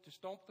women to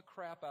stomp the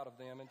crap out of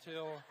them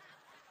until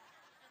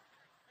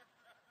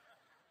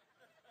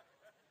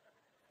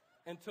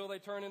they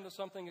turn into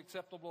something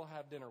acceptable to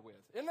have dinner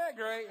with. Isn't that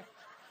great?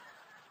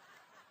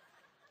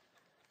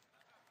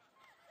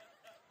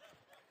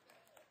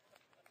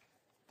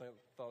 I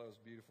thought it was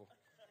beautiful.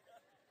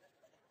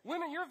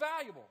 Women, you're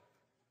valuable.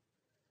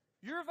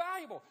 You're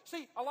valuable.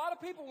 See, a lot of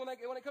people, when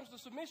it comes to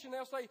submission,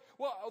 they'll say,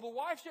 well, the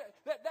wife,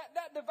 that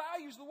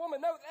devalues the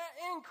woman. No,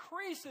 that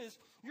increases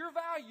your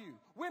value.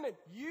 Women,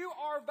 you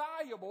are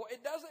valuable.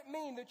 It doesn't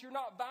mean that you're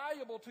not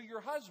valuable to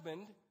your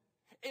husband.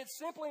 It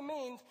simply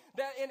means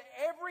that in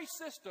every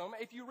system,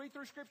 if you read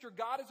through Scripture,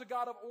 God is a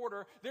God of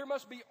order. There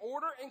must be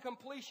order and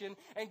completion,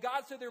 and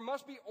God said there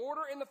must be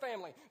order in the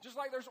family. Just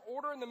like there's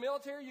order in the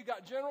military, you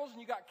got generals and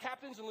you got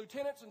captains and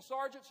lieutenants and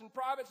sergeants and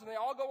privates, and they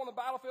all go on the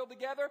battlefield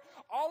together.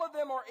 All of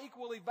them are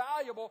equally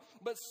valuable,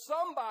 but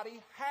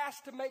somebody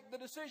has to make the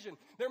decision.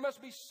 There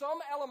must be some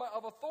element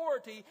of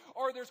authority,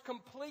 or there's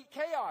complete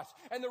chaos.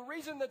 And the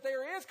reason that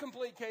there is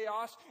complete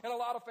chaos in a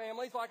lot of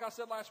families, like I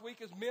said last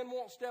week, is men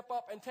won't step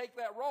up and take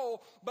that role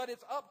accountable, but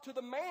it's up to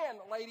the man,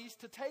 ladies,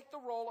 to take the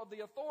role of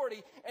the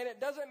authority, and it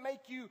doesn't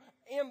make you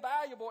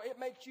invaluable. It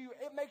makes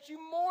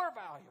you more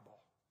valuable.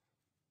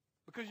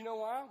 Because you know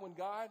why? When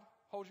God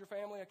holds your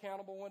family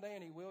accountable one day,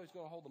 and He will, He's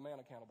going to hold the man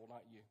accountable,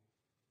 not you.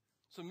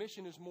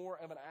 Submission is more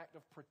of an act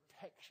of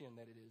protection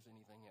than it is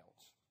anything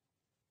else.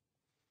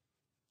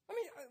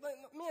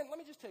 Let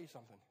me just tell you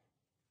something.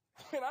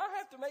 When I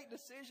have to make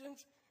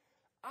decisions,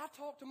 I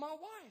talk to my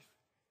wife.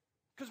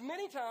 Because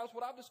many times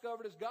what I've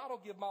discovered is God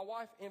will give my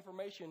wife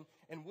information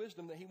and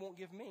wisdom that He won't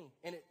give me.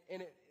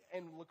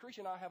 And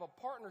Lucretia and I have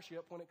a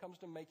partnership when it comes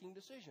to making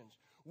decisions.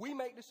 We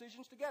make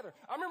decisions together.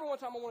 I remember one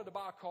time I wanted to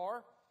buy a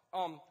car.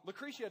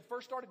 Lucretia had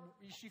first started,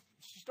 she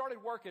started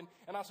working,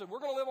 and I said, we're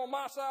going to live on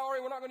my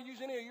salary. We're not going to use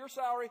any of your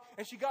salary.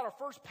 And she got her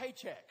first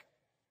paycheck.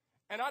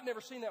 And I'd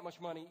never seen that much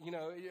money, and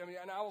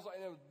I was like,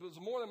 it was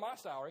more than my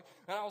salary.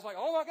 And I was like,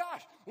 oh my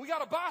gosh, we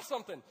got to buy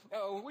something.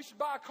 We should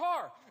buy a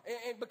car.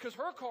 And because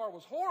her car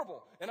was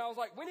horrible. And I was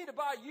like, we need to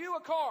buy you a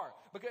car.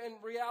 Because in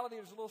reality,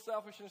 it was a little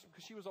selfishness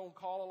because she was on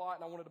call a lot,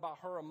 and I wanted to buy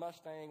her a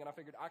Mustang, and I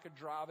figured I could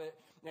drive it,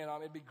 and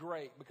it'd be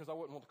great because I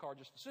wouldn't want the car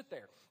just to sit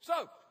there.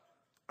 So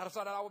I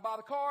decided I would buy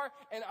the car,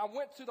 and I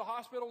went to the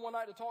hospital one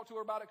night to talk to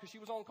her about it because she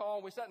was on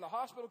call. We sat in the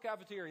hospital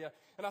cafeteria,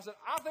 and I said,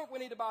 I think we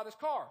need to buy this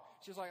car.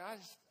 She was like, I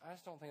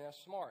just don't think that's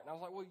smart. And I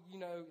was like, well,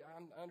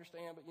 I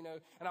understand, but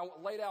and I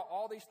laid out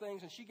all these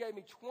things, and she gave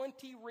me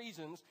 20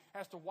 reasons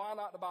as to why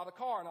not to buy the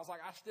car. And I was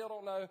like, I still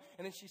don't know.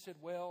 And then she said,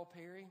 well,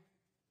 Perry,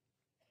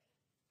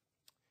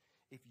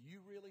 if you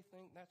really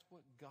think that's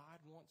what God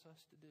wants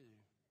us to do,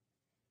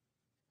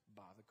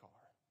 buy the car.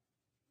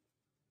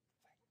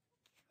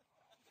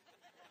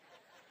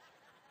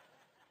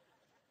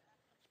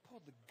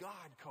 Pulled the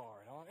God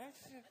card on.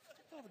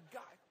 Pulled the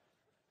God.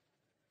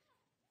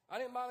 I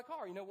didn't buy the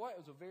car. You know what? It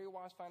was a very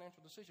wise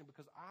financial decision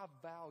because I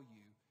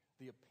value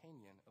the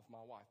opinion of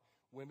my wife.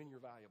 Women, you're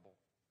valuable.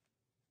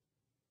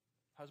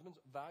 Husbands,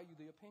 value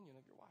the opinion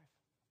of your wife.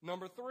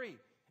 Number 3,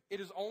 it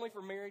is only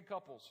for married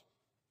couples.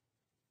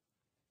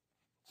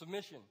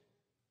 Submission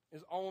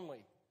is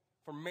only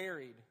for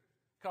married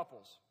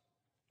couples.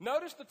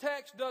 Notice the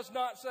text does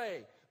not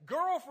say,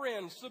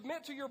 girlfriends,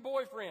 submit to your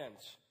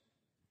boyfriends.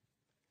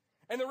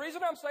 And the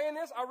reason I'm saying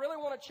this, I really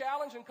want to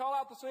challenge and call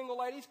out the single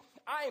ladies.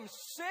 I am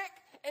sick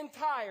and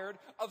tired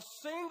of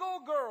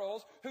single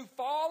girls who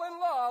fall in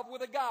love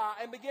with a guy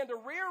and begin to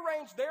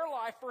rearrange their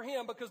life for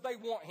him because they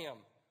want him.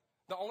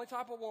 The only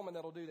type of woman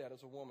that'll do that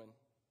is a woman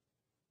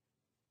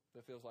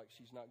that feels like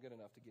she's not good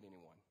enough to get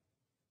anyone.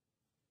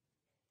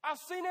 I've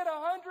seen it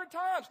 100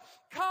 times.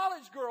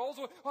 College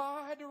girls,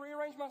 I had to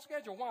rearrange my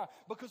schedule. Why?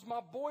 Because my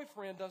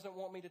boyfriend doesn't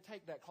want me to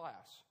take that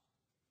class.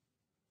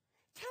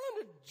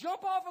 Tell him to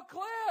jump off a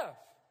cliff.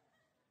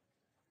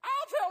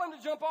 I'll tell him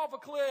to jump off a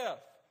cliff.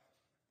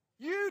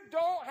 You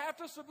don't have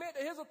to submit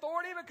to his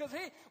authority because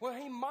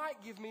he might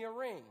give me a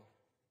ring.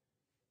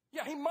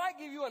 Yeah, he might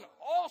give you an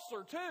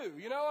ulcer too.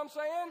 You know what I'm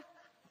saying?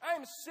 I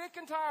am sick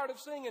and tired of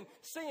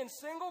seeing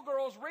single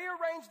girls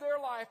rearrange their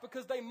life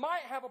because they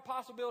might have a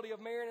possibility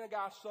of marrying a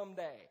guy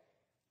someday.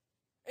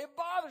 It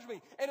bothers me.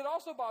 And it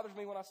also bothers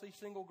me when I see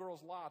single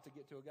girls lie to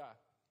get to a guy.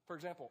 For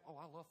example,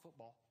 I love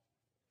football.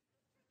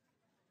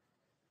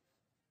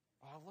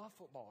 I love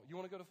football. You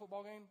want to go to a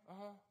football game?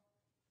 Uh-huh.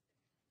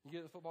 You get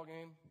to the football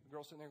game, the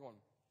girl's sitting there going,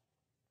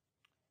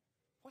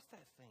 what's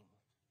that thing?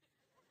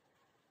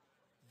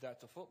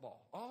 That's a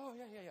football. Oh,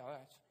 yeah.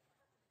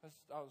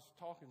 I was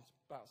talking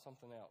about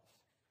something else.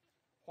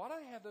 Why do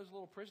they have those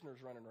little prisoners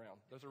running around?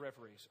 Those are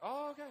referees.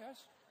 Oh, okay. I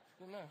just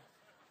didn't know.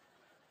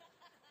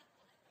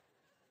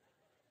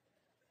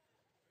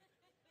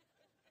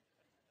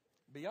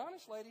 Be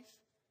honest, ladies.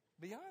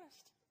 Be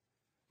honest.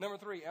 Number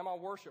 3, am I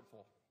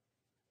worshipful?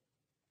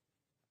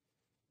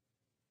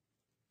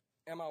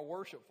 Am I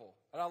worshipful?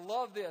 And I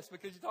love this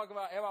because you talk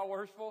about, am I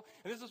worshipful?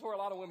 And this is where a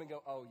lot of women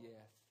go, oh, yes,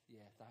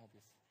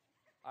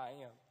 I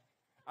am.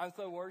 I'm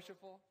so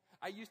worshipful.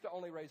 I used to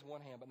only raise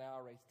one hand, but now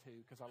I raise 2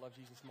 because I love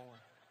Jesus more.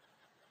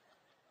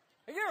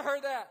 Have you ever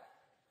heard that?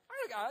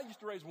 I used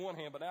to raise one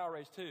hand, but now I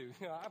raise 2.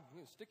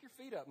 Stick your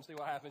feet up and see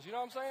what happens. You know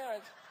what I'm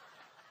saying?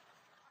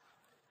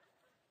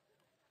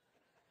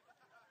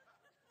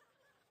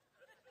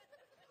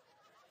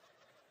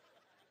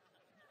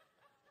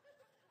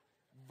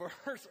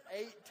 Verse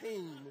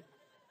 18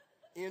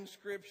 in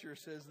Scripture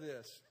says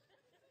this.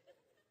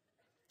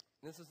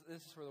 This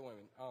is for the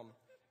women.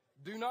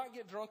 Do not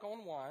get drunk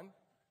on wine,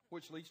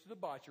 which leads to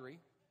debauchery.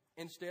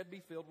 Instead, be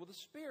filled with the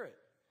Spirit.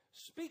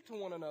 Speak to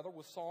one another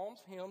with psalms,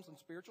 hymns, and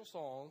spiritual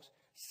songs.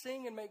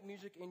 Sing and make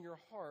music in your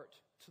heart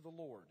to the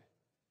Lord.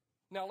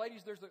 Now,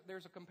 ladies,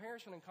 there's a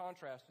comparison and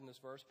contrast in this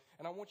verse,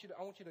 and I want you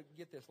to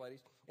get this,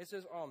 ladies. It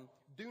says,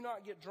 do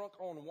not get drunk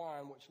on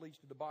wine, which leads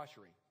to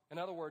debauchery. In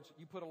other words,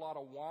 you put a lot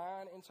of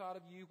wine inside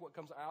of you, what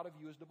comes out of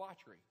you is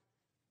debauchery.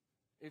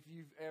 If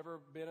you've ever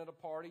been at a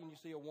party and you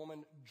see a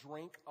woman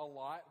drink a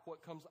lot,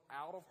 what comes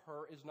out of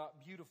her is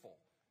not beautiful.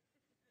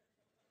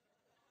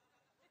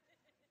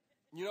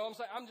 You know what I'm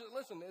saying?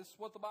 Listen, this is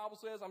what the Bible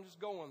says. I'm just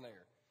going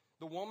there.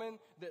 The woman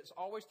that's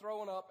always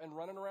throwing up and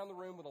running around the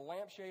room with a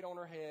lampshade on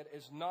her head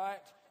is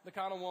not the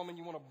kind of woman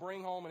you want to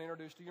bring home and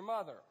introduce to your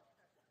mother.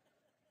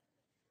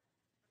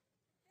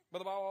 But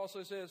the Bible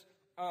also says,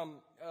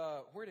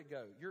 where'd it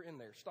go? You're in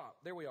there. Stop.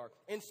 There we are.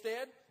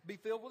 Instead, be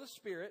filled with the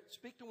Spirit.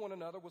 Speak to one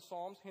another with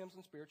psalms, hymns,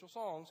 and spiritual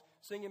songs.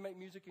 Sing and make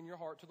music in your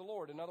heart to the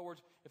Lord. In other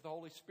words, if the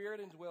Holy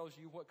Spirit indwells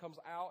you, what comes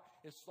out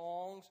is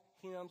songs,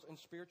 hymns, and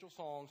spiritual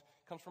songs.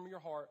 Comes from your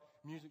heart,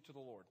 music to the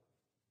Lord.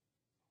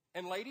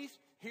 And ladies,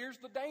 here's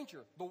the danger.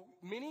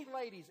 Many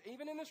ladies,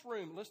 even in this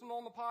room, listening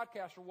on the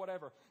podcast or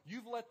whatever,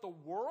 you've let the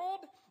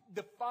world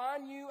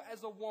define you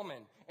as a woman.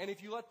 And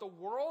if you let the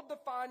world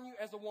define you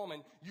as a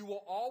woman, you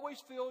will always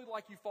feel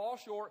like you fall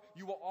short.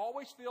 You will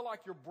always feel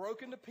like you're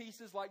broken to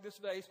pieces like this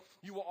vase.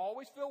 You will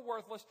always feel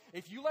worthless.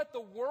 If you let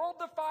the world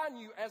define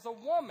you as a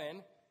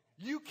woman,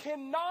 you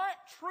cannot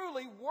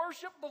truly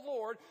worship the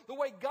Lord the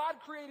way God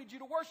created you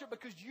to worship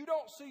because you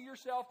don't see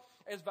yourself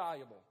as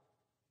valuable.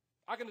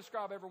 I can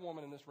describe every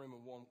woman in this room in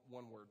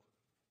one word.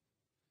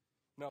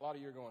 Now, a lot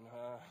of you are going,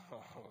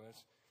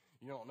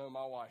 you don't know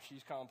my wife.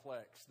 She's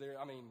complex.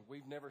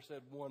 We've never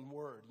said one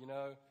word,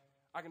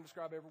 I can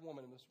describe every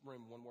woman in this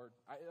room in one word.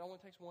 It only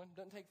takes one.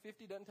 Doesn't take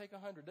 50, doesn't take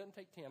 100, doesn't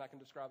take 10. I can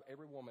describe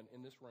every woman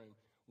in this room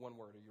one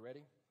word. Are you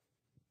ready?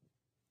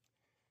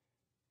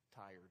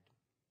 Tired.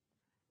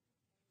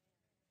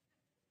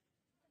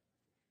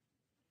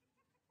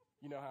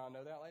 You know how I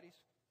know that, ladies?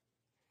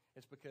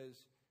 It's because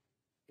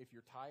if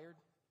you're tired,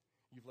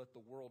 you've let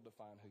the world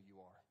define who you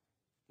are.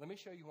 Let me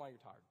show you why you're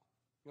tired.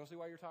 You want to see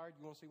why you're tired?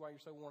 You want to see why you're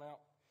so worn out?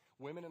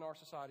 Women in our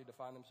society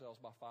define themselves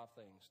by 5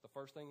 things. The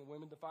first thing that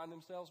women define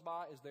themselves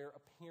by is their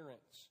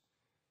appearance.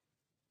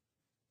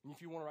 And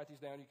if you want to write these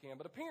down, you can.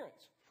 But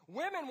appearance.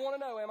 Women want to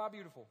know, am I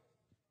beautiful?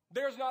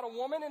 There's not a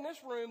woman in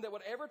this room that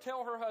would ever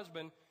tell her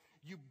husband,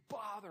 you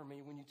bother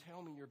me when you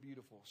tell me you're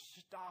beautiful.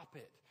 Stop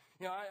it.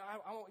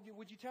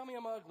 Would you tell me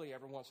I'm ugly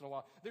every once in a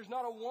while? There's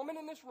not a woman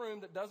in this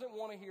room that doesn't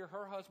want to hear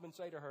her husband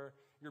say to her,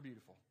 you're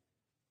beautiful.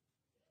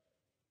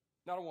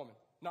 Not a woman.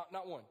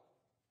 Not one.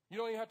 You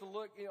don't even have to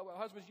look,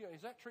 husbands,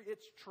 is that true?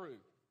 It's true.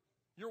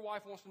 Your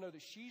wife wants to know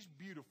that she's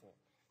beautiful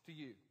to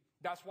you.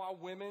 That's why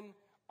women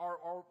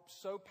are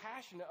so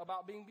passionate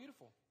about being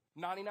beautiful.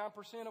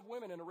 99% of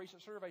women in a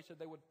recent survey said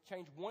they would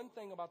change one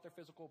thing about their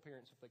physical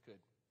appearance if they could.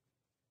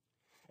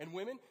 And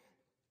women,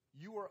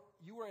 you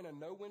are in a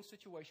no-win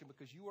situation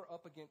because you are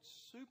up against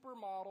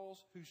supermodels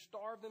who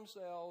starve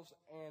themselves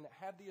and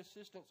have the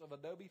assistance of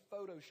Adobe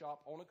Photoshop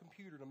on a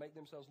computer to make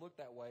themselves look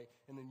that way,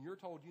 and then you're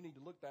told you need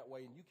to look that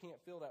way, and you can't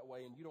feel that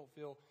way, and you don't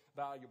feel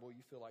valuable,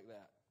 you feel like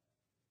that.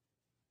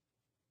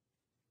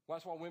 Well,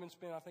 that's why women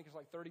spend, I think it's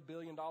like $30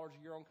 billion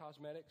a year on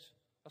cosmetics.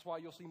 That's why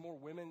you'll see more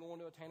women going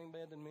to a tanning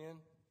bed than men.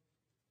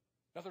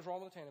 Nothing's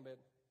wrong with a tanning bed,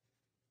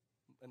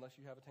 unless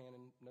you have a tan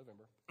in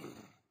November.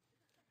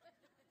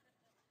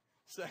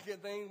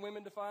 Second thing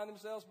women define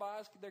themselves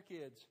by is their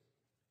kids.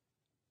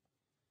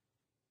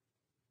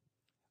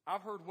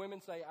 I've heard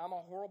women say, I'm a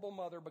horrible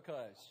mother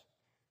because.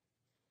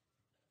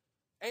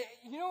 And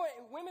you know what,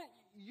 women,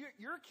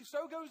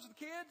 so goes the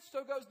kids,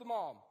 so goes the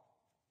mom.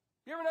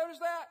 You ever notice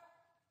that?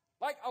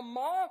 Like a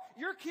mom,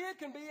 your kid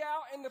can be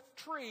out in the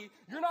tree.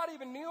 You're not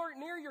even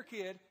near your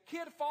kid.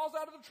 Kid falls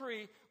out of the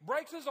tree,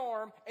 breaks his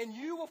arm, and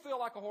you will feel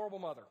like a horrible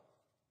mother.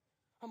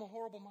 I'm a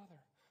horrible mother.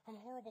 I'm a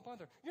horrible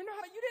mother. You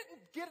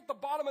didn't get at the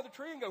bottom of the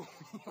tree and go,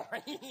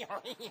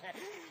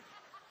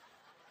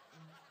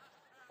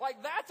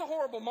 like that's a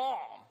horrible mom.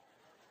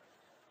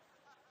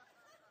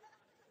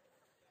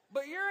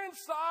 But you're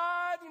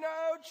inside,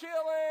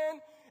 chilling.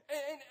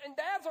 And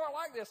dads aren't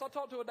like this. I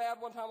talked to a dad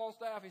one time on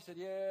staff. He said,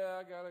 yeah,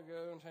 I got to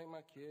go and take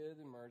my kid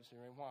to the emergency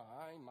room.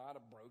 Why? He might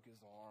have broke his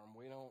arm.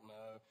 We don't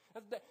know.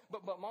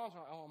 But moms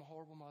are like, I'm a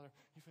horrible mother.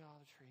 You fell out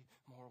of the tree.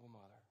 I'm a horrible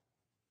mother.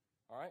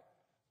 All right?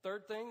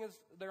 Third thing is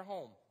their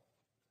home.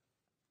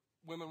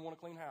 Women want a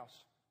clean house.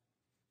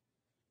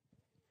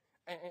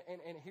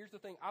 And here's the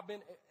thing.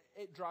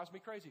 It drives me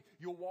crazy.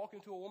 You'll walk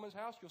into a woman's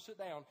house, you'll sit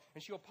down,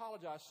 and she'll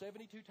apologize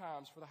 72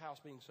 times for the house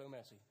being so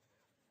messy.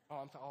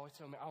 I'm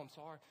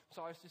sorry.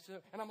 It's just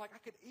and I'm like, I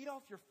could eat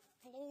off your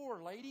floor,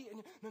 lady.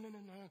 And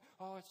no.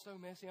 Oh, it's so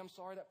messy. I'm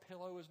sorry that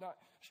pillow is not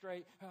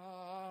straight.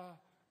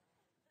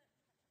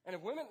 And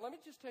if women, let me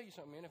just tell you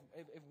something, man.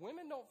 If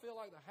women don't feel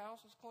like the house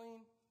is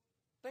clean,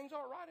 things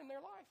aren't right in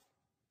their life.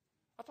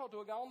 I talked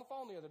to a guy on the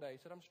phone the other day. He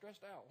said, I'm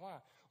stressed out. Why?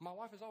 My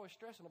wife is always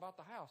stressing about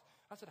the house.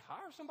 I said,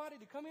 hire somebody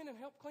to come in and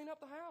help clean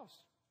up the house.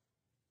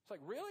 It's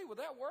like, really?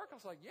 Would that work?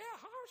 I was like, yeah,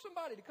 hire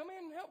somebody to come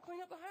in and help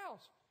clean up the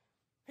house.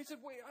 He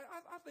said, wait,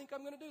 I think I'm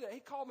going to do that. He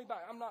called me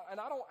back. And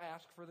I don't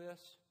ask for this.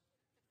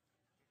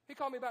 He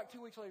called me back 2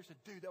 weeks later and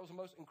said, dude, that was the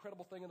most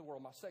incredible thing in the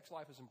world. My sex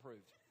life has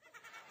improved.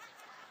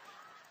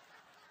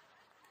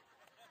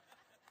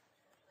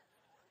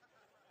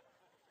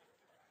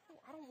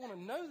 I don't want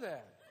to know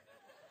that.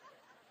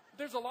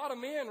 There's a lot of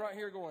men right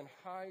here going,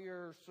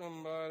 hire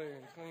somebody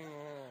and clean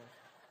up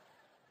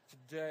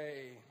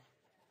today.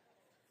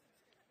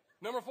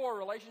 Number 4,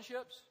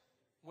 relationships.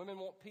 Women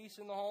want peace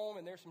in the home,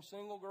 and there's some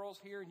single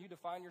girls here, and you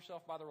define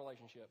yourself by the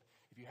relationship.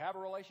 If you have a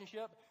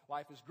relationship,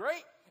 life is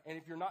great, and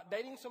if you're not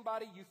dating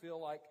somebody, you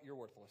feel like you're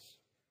worthless.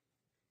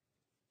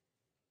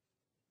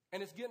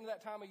 And it's getting to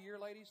that time of year,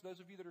 ladies. Those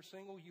of you that are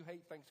single, you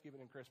hate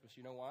Thanksgiving and Christmas.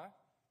 You know why?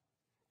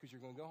 Because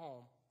you're going to go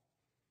home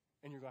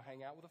and you're going to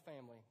hang out with a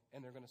family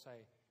and they're going to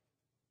say,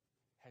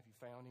 have you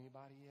found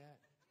anybody yet?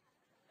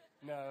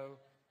 No,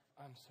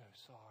 I'm so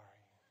sorry.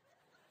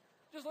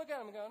 Just look at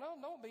them and go, no,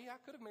 don't be. I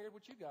could have married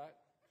what you got.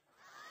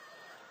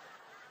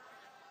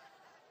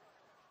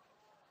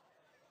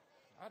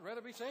 I'd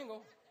rather be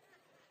single.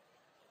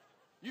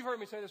 You've heard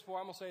me say this before.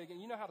 I'm going to say it again.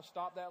 You know how to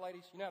stop that,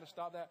 ladies? You know how to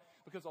stop that?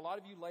 Because a lot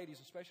of you ladies,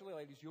 especially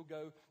ladies, you'll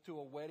go to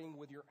a wedding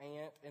with your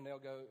aunt and they'll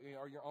go,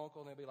 or your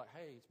uncle, and they'll be like,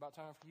 hey, it's about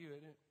time for you,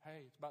 isn't it?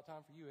 Hey, it's about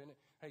time for you, isn't it?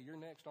 Hey, you're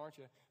next, aren't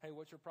you? Hey,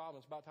 what's your problem?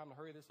 It's about time to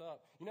hurry this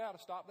up. You know how to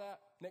stop that?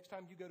 Next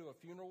time you go to a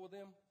funeral with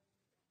them,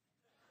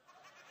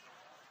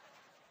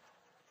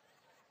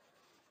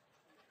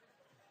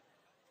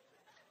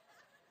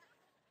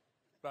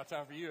 about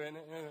time for you, isn't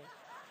it?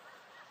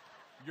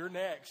 You're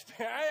next.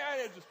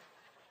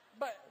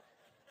 But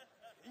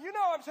you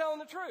know I'm telling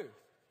the truth.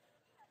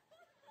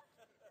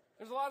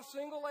 There's a lot of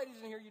single ladies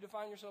in here. You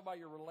define yourself by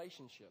your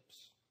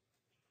relationships.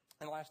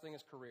 And the last thing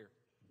is career.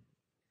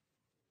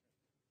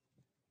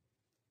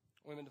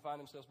 Women define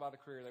themselves by the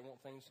career. They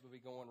want things to be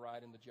going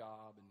right in the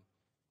job and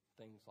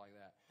things like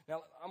that.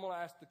 Now, I'm going to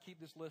ask to keep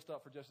this list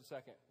up for just a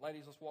second.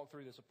 Ladies, let's walk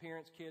through this.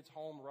 Appearance, kids,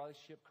 home,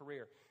 relationship,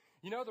 career.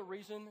 You know the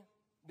reason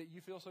that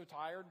you feel so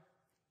tired?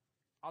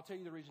 I'll tell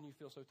you the reason you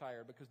feel so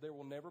tired, because there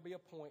will never be a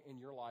point in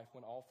your life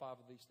when all 5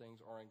 of these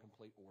things are in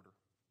complete order.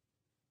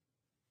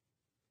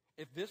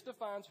 If this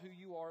defines who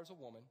you are as a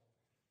woman,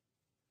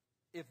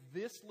 if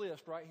this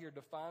list right here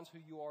defines who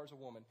you are as a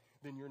woman,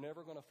 then you're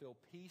never going to feel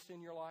peace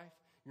in your life.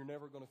 You're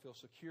never going to feel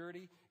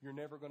security. You're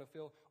never going to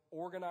feel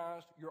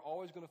organized. You're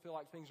always going to feel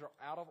like things are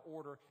out of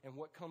order, and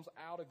what comes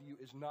out of you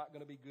is not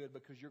going to be good,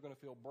 because you're going to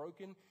feel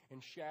broken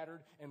and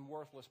shattered and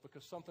worthless,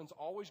 because something's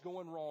always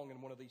going wrong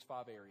in one of these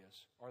 5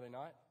 areas. Are they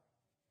not?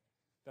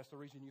 That's the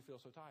reason you feel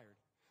so tired.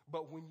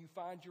 But when you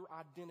find your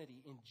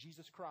identity in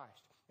Jesus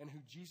Christ and who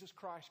Jesus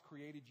Christ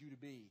created you to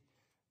be,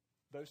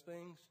 those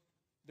things,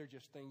 they're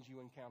just things you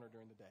encounter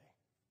during the day.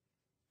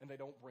 And they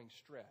don't bring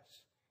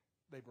stress.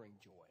 They bring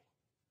joy.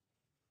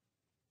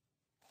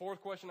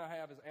 4th question I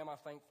have is, am I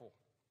thankful?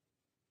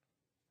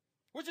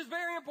 Which is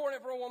very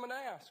important for a woman to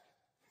ask.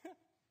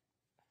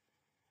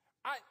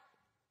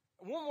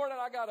 One morning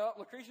I got up.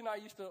 Lucretia and I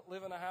used to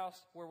live in a house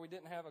where we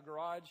didn't have a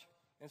garage.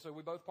 And so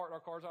we both parked our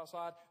cars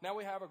outside. Now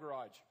we have a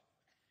garage.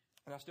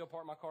 And I still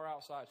park my car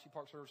outside. She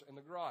parks hers in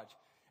the garage.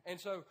 And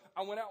so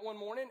I went out one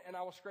morning and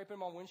I was scraping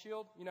my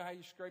windshield. You know how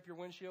you scrape your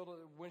windshield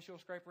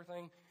scraper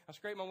thing? I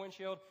scraped my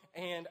windshield.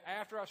 And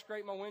after I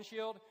scraped my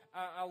windshield,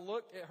 I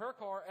looked at her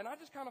car and I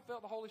just kind of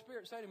felt the Holy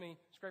Spirit say to me,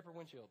 scrape her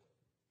windshield.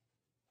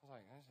 I was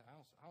like,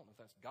 I don't know if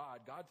that's God.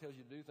 God tells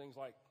you to do things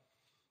like,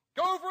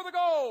 go for the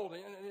gold.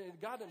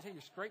 And God didn't tell you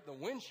to scrape the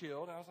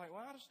windshield. And I was like,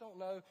 well, I just don't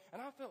know.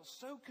 And I felt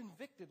so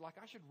convicted,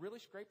 like I should really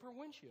scrape her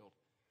windshield.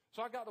 So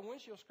I got the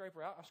windshield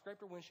scraper out. I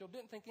scraped her windshield.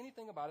 Didn't think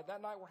anything about it.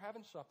 That night we're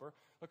having supper.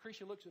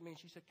 Lucretia looks at me and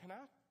she said, can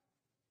I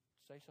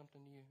say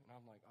something to you? And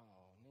I'm like,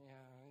 oh,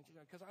 yeah.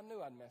 Because I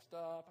knew I'd messed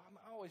up.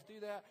 I always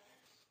do that.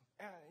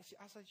 And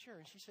I said,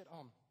 sure. And she said,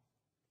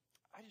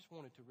 I just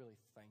wanted to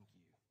really thank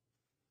you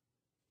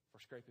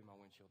for scraping my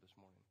windshield this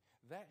morning.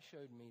 That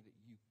showed me that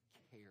you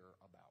care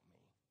about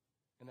me.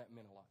 And that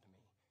meant a lot to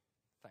me.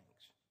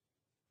 Thanks.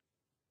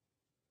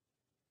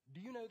 Do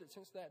you know that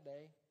since that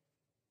day,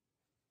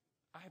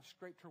 I have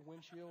scraped her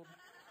windshield?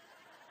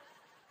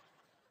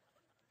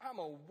 I'm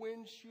a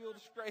windshield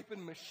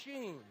scraping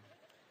machine.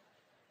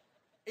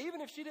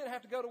 Even if she didn't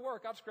have to go to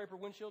work, I'd scrape her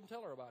windshield and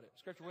tell her about it.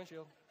 Scrape your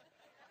windshield.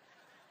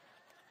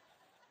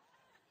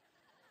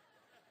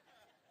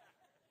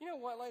 You know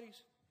what,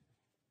 ladies?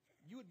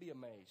 You would be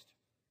amazed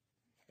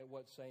at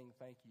what saying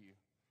thank you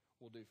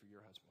will do for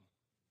your husband.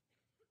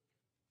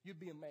 You'd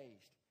be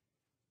amazed.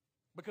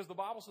 Because the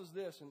Bible says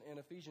this in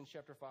Ephesians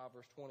chapter 5,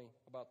 verse 20,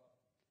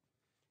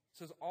 it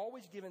says,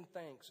 always giving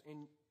thanks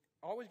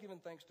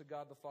to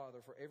God the Father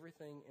for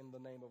everything in the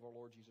name of our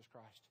Lord Jesus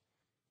Christ.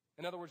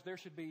 In other words, there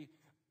should be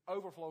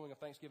overflowing of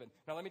thanksgiving.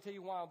 Now, let me tell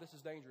you why this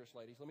is dangerous,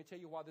 ladies. Let me tell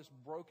you why this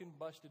broken,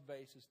 busted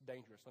vase is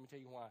dangerous. Let me tell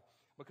you why.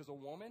 Because a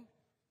woman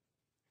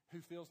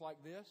who feels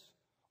like this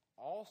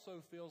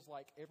also feels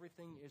like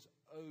everything is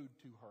owed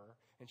to her,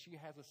 and she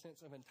has a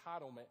sense of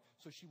entitlement,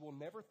 so she will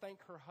never thank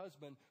her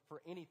husband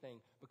for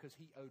anything because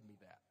he owed me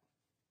that.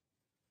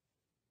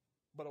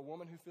 But a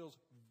woman who feels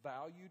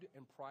valued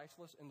and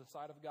priceless in the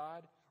sight of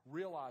God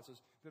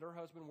realizes that her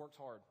husband works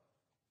hard.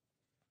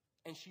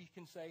 And she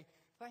can say,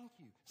 thank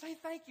you. Say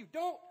thank you.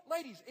 Don't,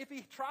 ladies, if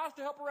he tries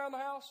to help around the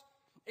house,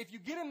 if you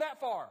get him that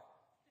far,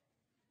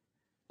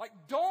 like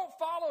don't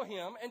follow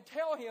him and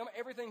tell him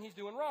everything he's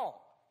doing wrong.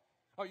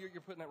 Oh, you're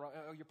putting that wrong.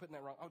 Oh, you're putting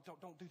that wrong. Oh,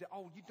 don't do that.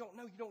 Oh, you don't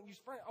know. You don't use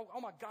friend.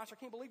 Oh my gosh, I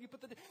can't believe you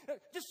put the.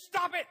 Just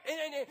stop it.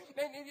 And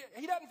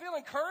he doesn't feel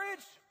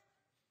encouraged.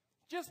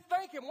 Just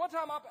thank him. One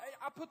time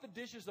I put the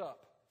dishes up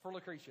for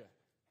Lucretia.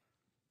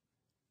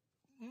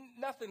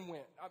 Nothing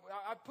went.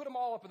 I put them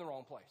all up in the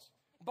wrong place.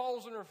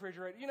 Bowls in the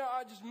refrigerator. You know,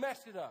 I just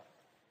messed it up.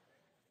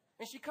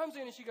 And she comes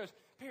in and she goes,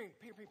 Perry,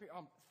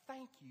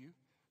 thank you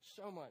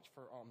so much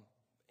for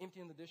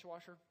emptying the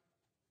dishwasher.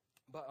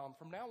 But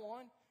from now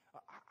on,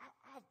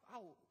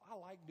 I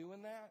like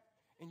doing that,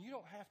 and you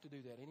don't have to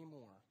do that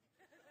anymore.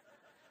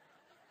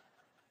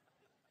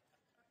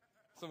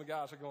 Some of the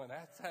guys are going,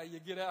 that's how you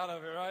get out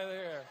of it right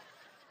there.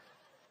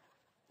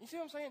 You see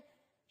what I'm saying?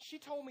 She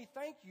told me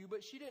thank you,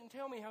 but she didn't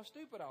tell me how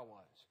stupid I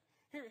was.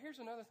 Here's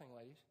another thing,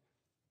 ladies.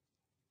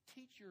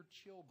 Teach your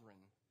children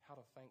how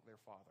to thank their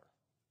father.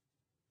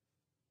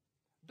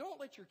 Don't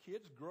let your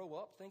kids grow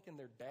up thinking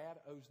their dad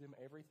owes them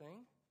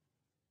everything.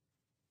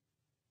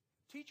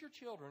 Teach your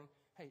children,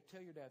 hey,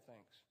 tell your dad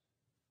thanks.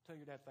 Tell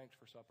your dad thanks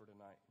for supper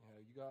tonight.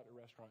 You go out to a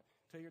restaurant.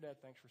 Tell your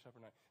dad thanks for supper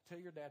tonight. Tell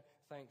your dad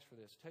thanks for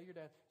this. Tell your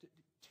dad.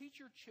 Teach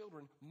your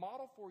children,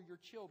 model for your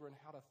children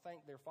how to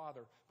thank their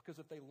father. Because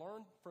if they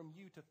learn from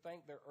you to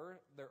thank their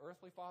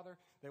earthly father,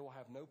 they will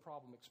have no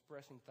problem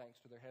expressing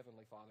thanks to their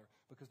heavenly father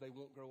because they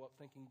won't grow up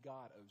thinking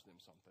God owes them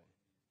something.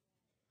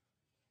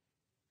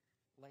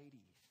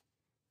 Ladies,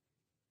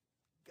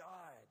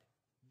 God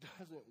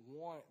doesn't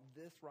want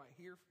this right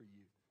here for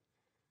you.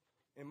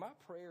 And my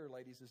prayer,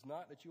 ladies, is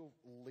not that you'll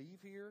leave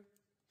here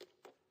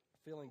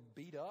feeling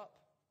beat up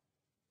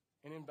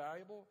and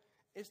invaluable.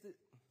 It's that,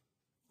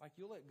 like,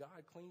 you'll let God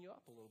clean you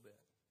up a little bit.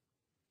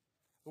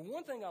 The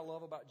one thing I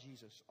love about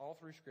Jesus all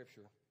through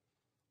Scripture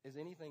is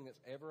anything that's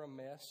ever a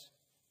mess,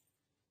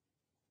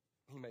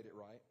 He made it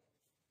right.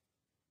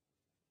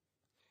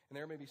 And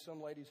there may be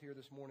some ladies here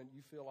this morning,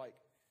 you feel like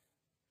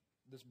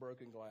this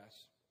broken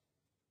glass.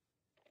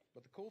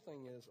 But the cool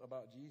thing is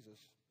about Jesus,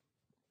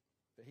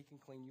 that He can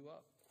clean you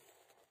up.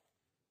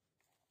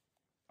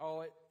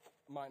 Oh, it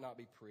might not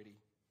be pretty,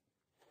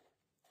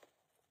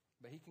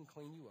 but He can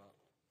clean you up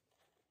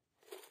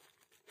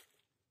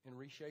and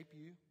reshape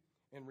you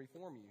and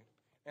reform you.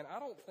 And I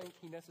don't think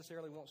He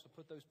necessarily wants to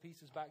put those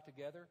pieces back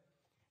together.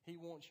 He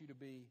wants you to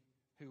be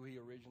who He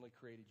originally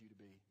created you to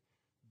be.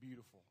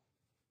 Beautiful,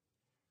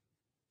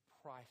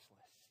 priceless,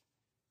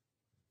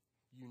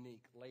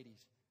 unique.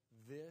 Ladies,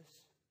 this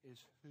is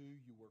who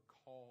you were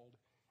called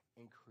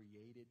and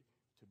created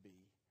to be.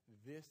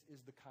 This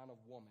is the kind of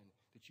woman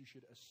that you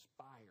should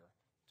aspire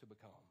to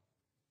become.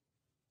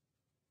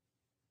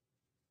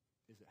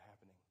 Is it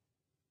happening?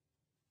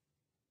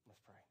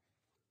 Let's pray.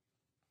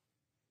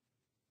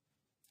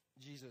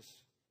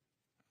 Jesus,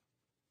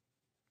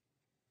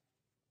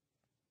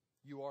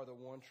 You are the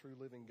one true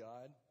living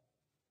God,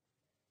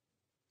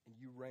 and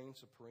You reign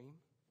supreme.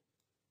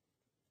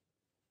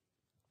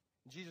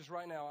 Jesus,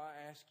 right now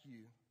I ask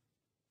You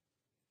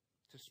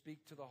to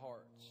speak to the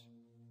hearts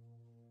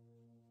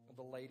of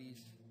the ladies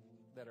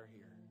that are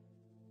here.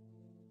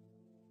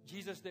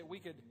 Jesus, that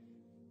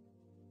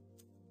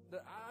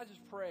I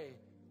just pray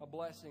a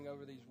blessing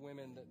over these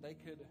women, that they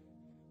could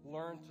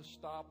learn to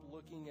stop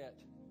looking at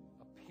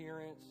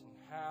appearance and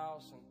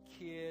house and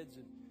kids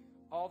and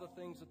all the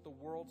things that the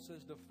world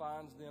says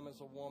defines them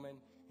as a woman.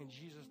 And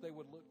Jesus, they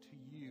would look to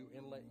You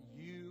and let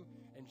You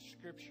and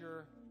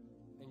Scripture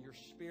and Your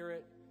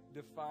Spirit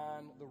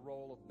define the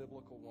role of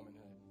biblical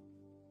womanhood.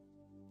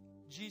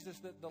 Jesus,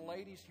 that the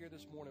ladies here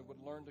this morning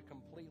would learn to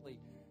completely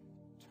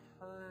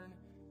turn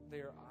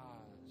their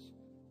eyes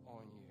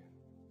on You.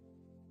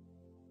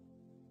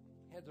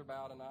 Heads are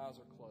bowed and eyes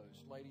are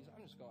closed. Ladies,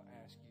 I'm just going to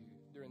ask you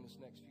during this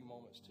next few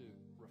moments to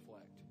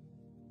reflect.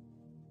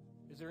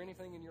 Is there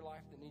anything in your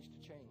life that needs to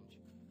change?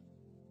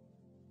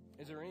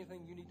 Is there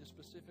anything you need to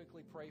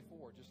specifically pray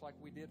for? Just like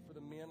we did for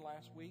the men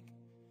last week.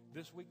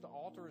 This week the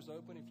altar is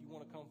open if you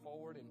want to come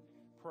forward and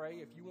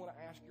pray. If you want to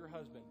ask your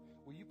husband,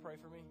 will you pray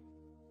for me?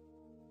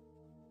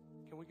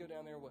 Can we go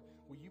down there? Will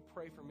you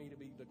pray for me to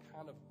be the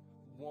kind of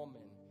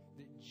woman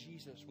that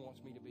Jesus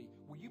wants me to be?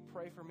 Will you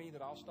pray for me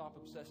that I'll stop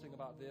obsessing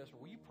about this?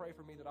 Or will you pray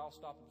for me that I'll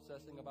stop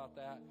obsessing about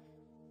that?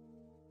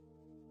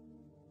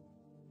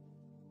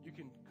 You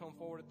can come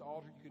forward at the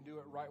altar. You can do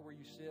it right where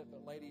you sit.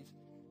 But ladies,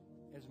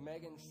 as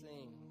Megan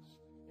sings,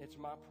 it's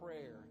my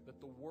prayer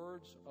that the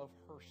words of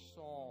her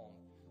song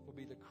will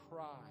be the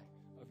cry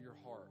of your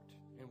heart.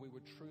 And we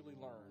would truly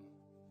learn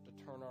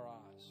to turn our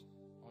eyes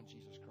on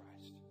Jesus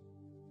Christ.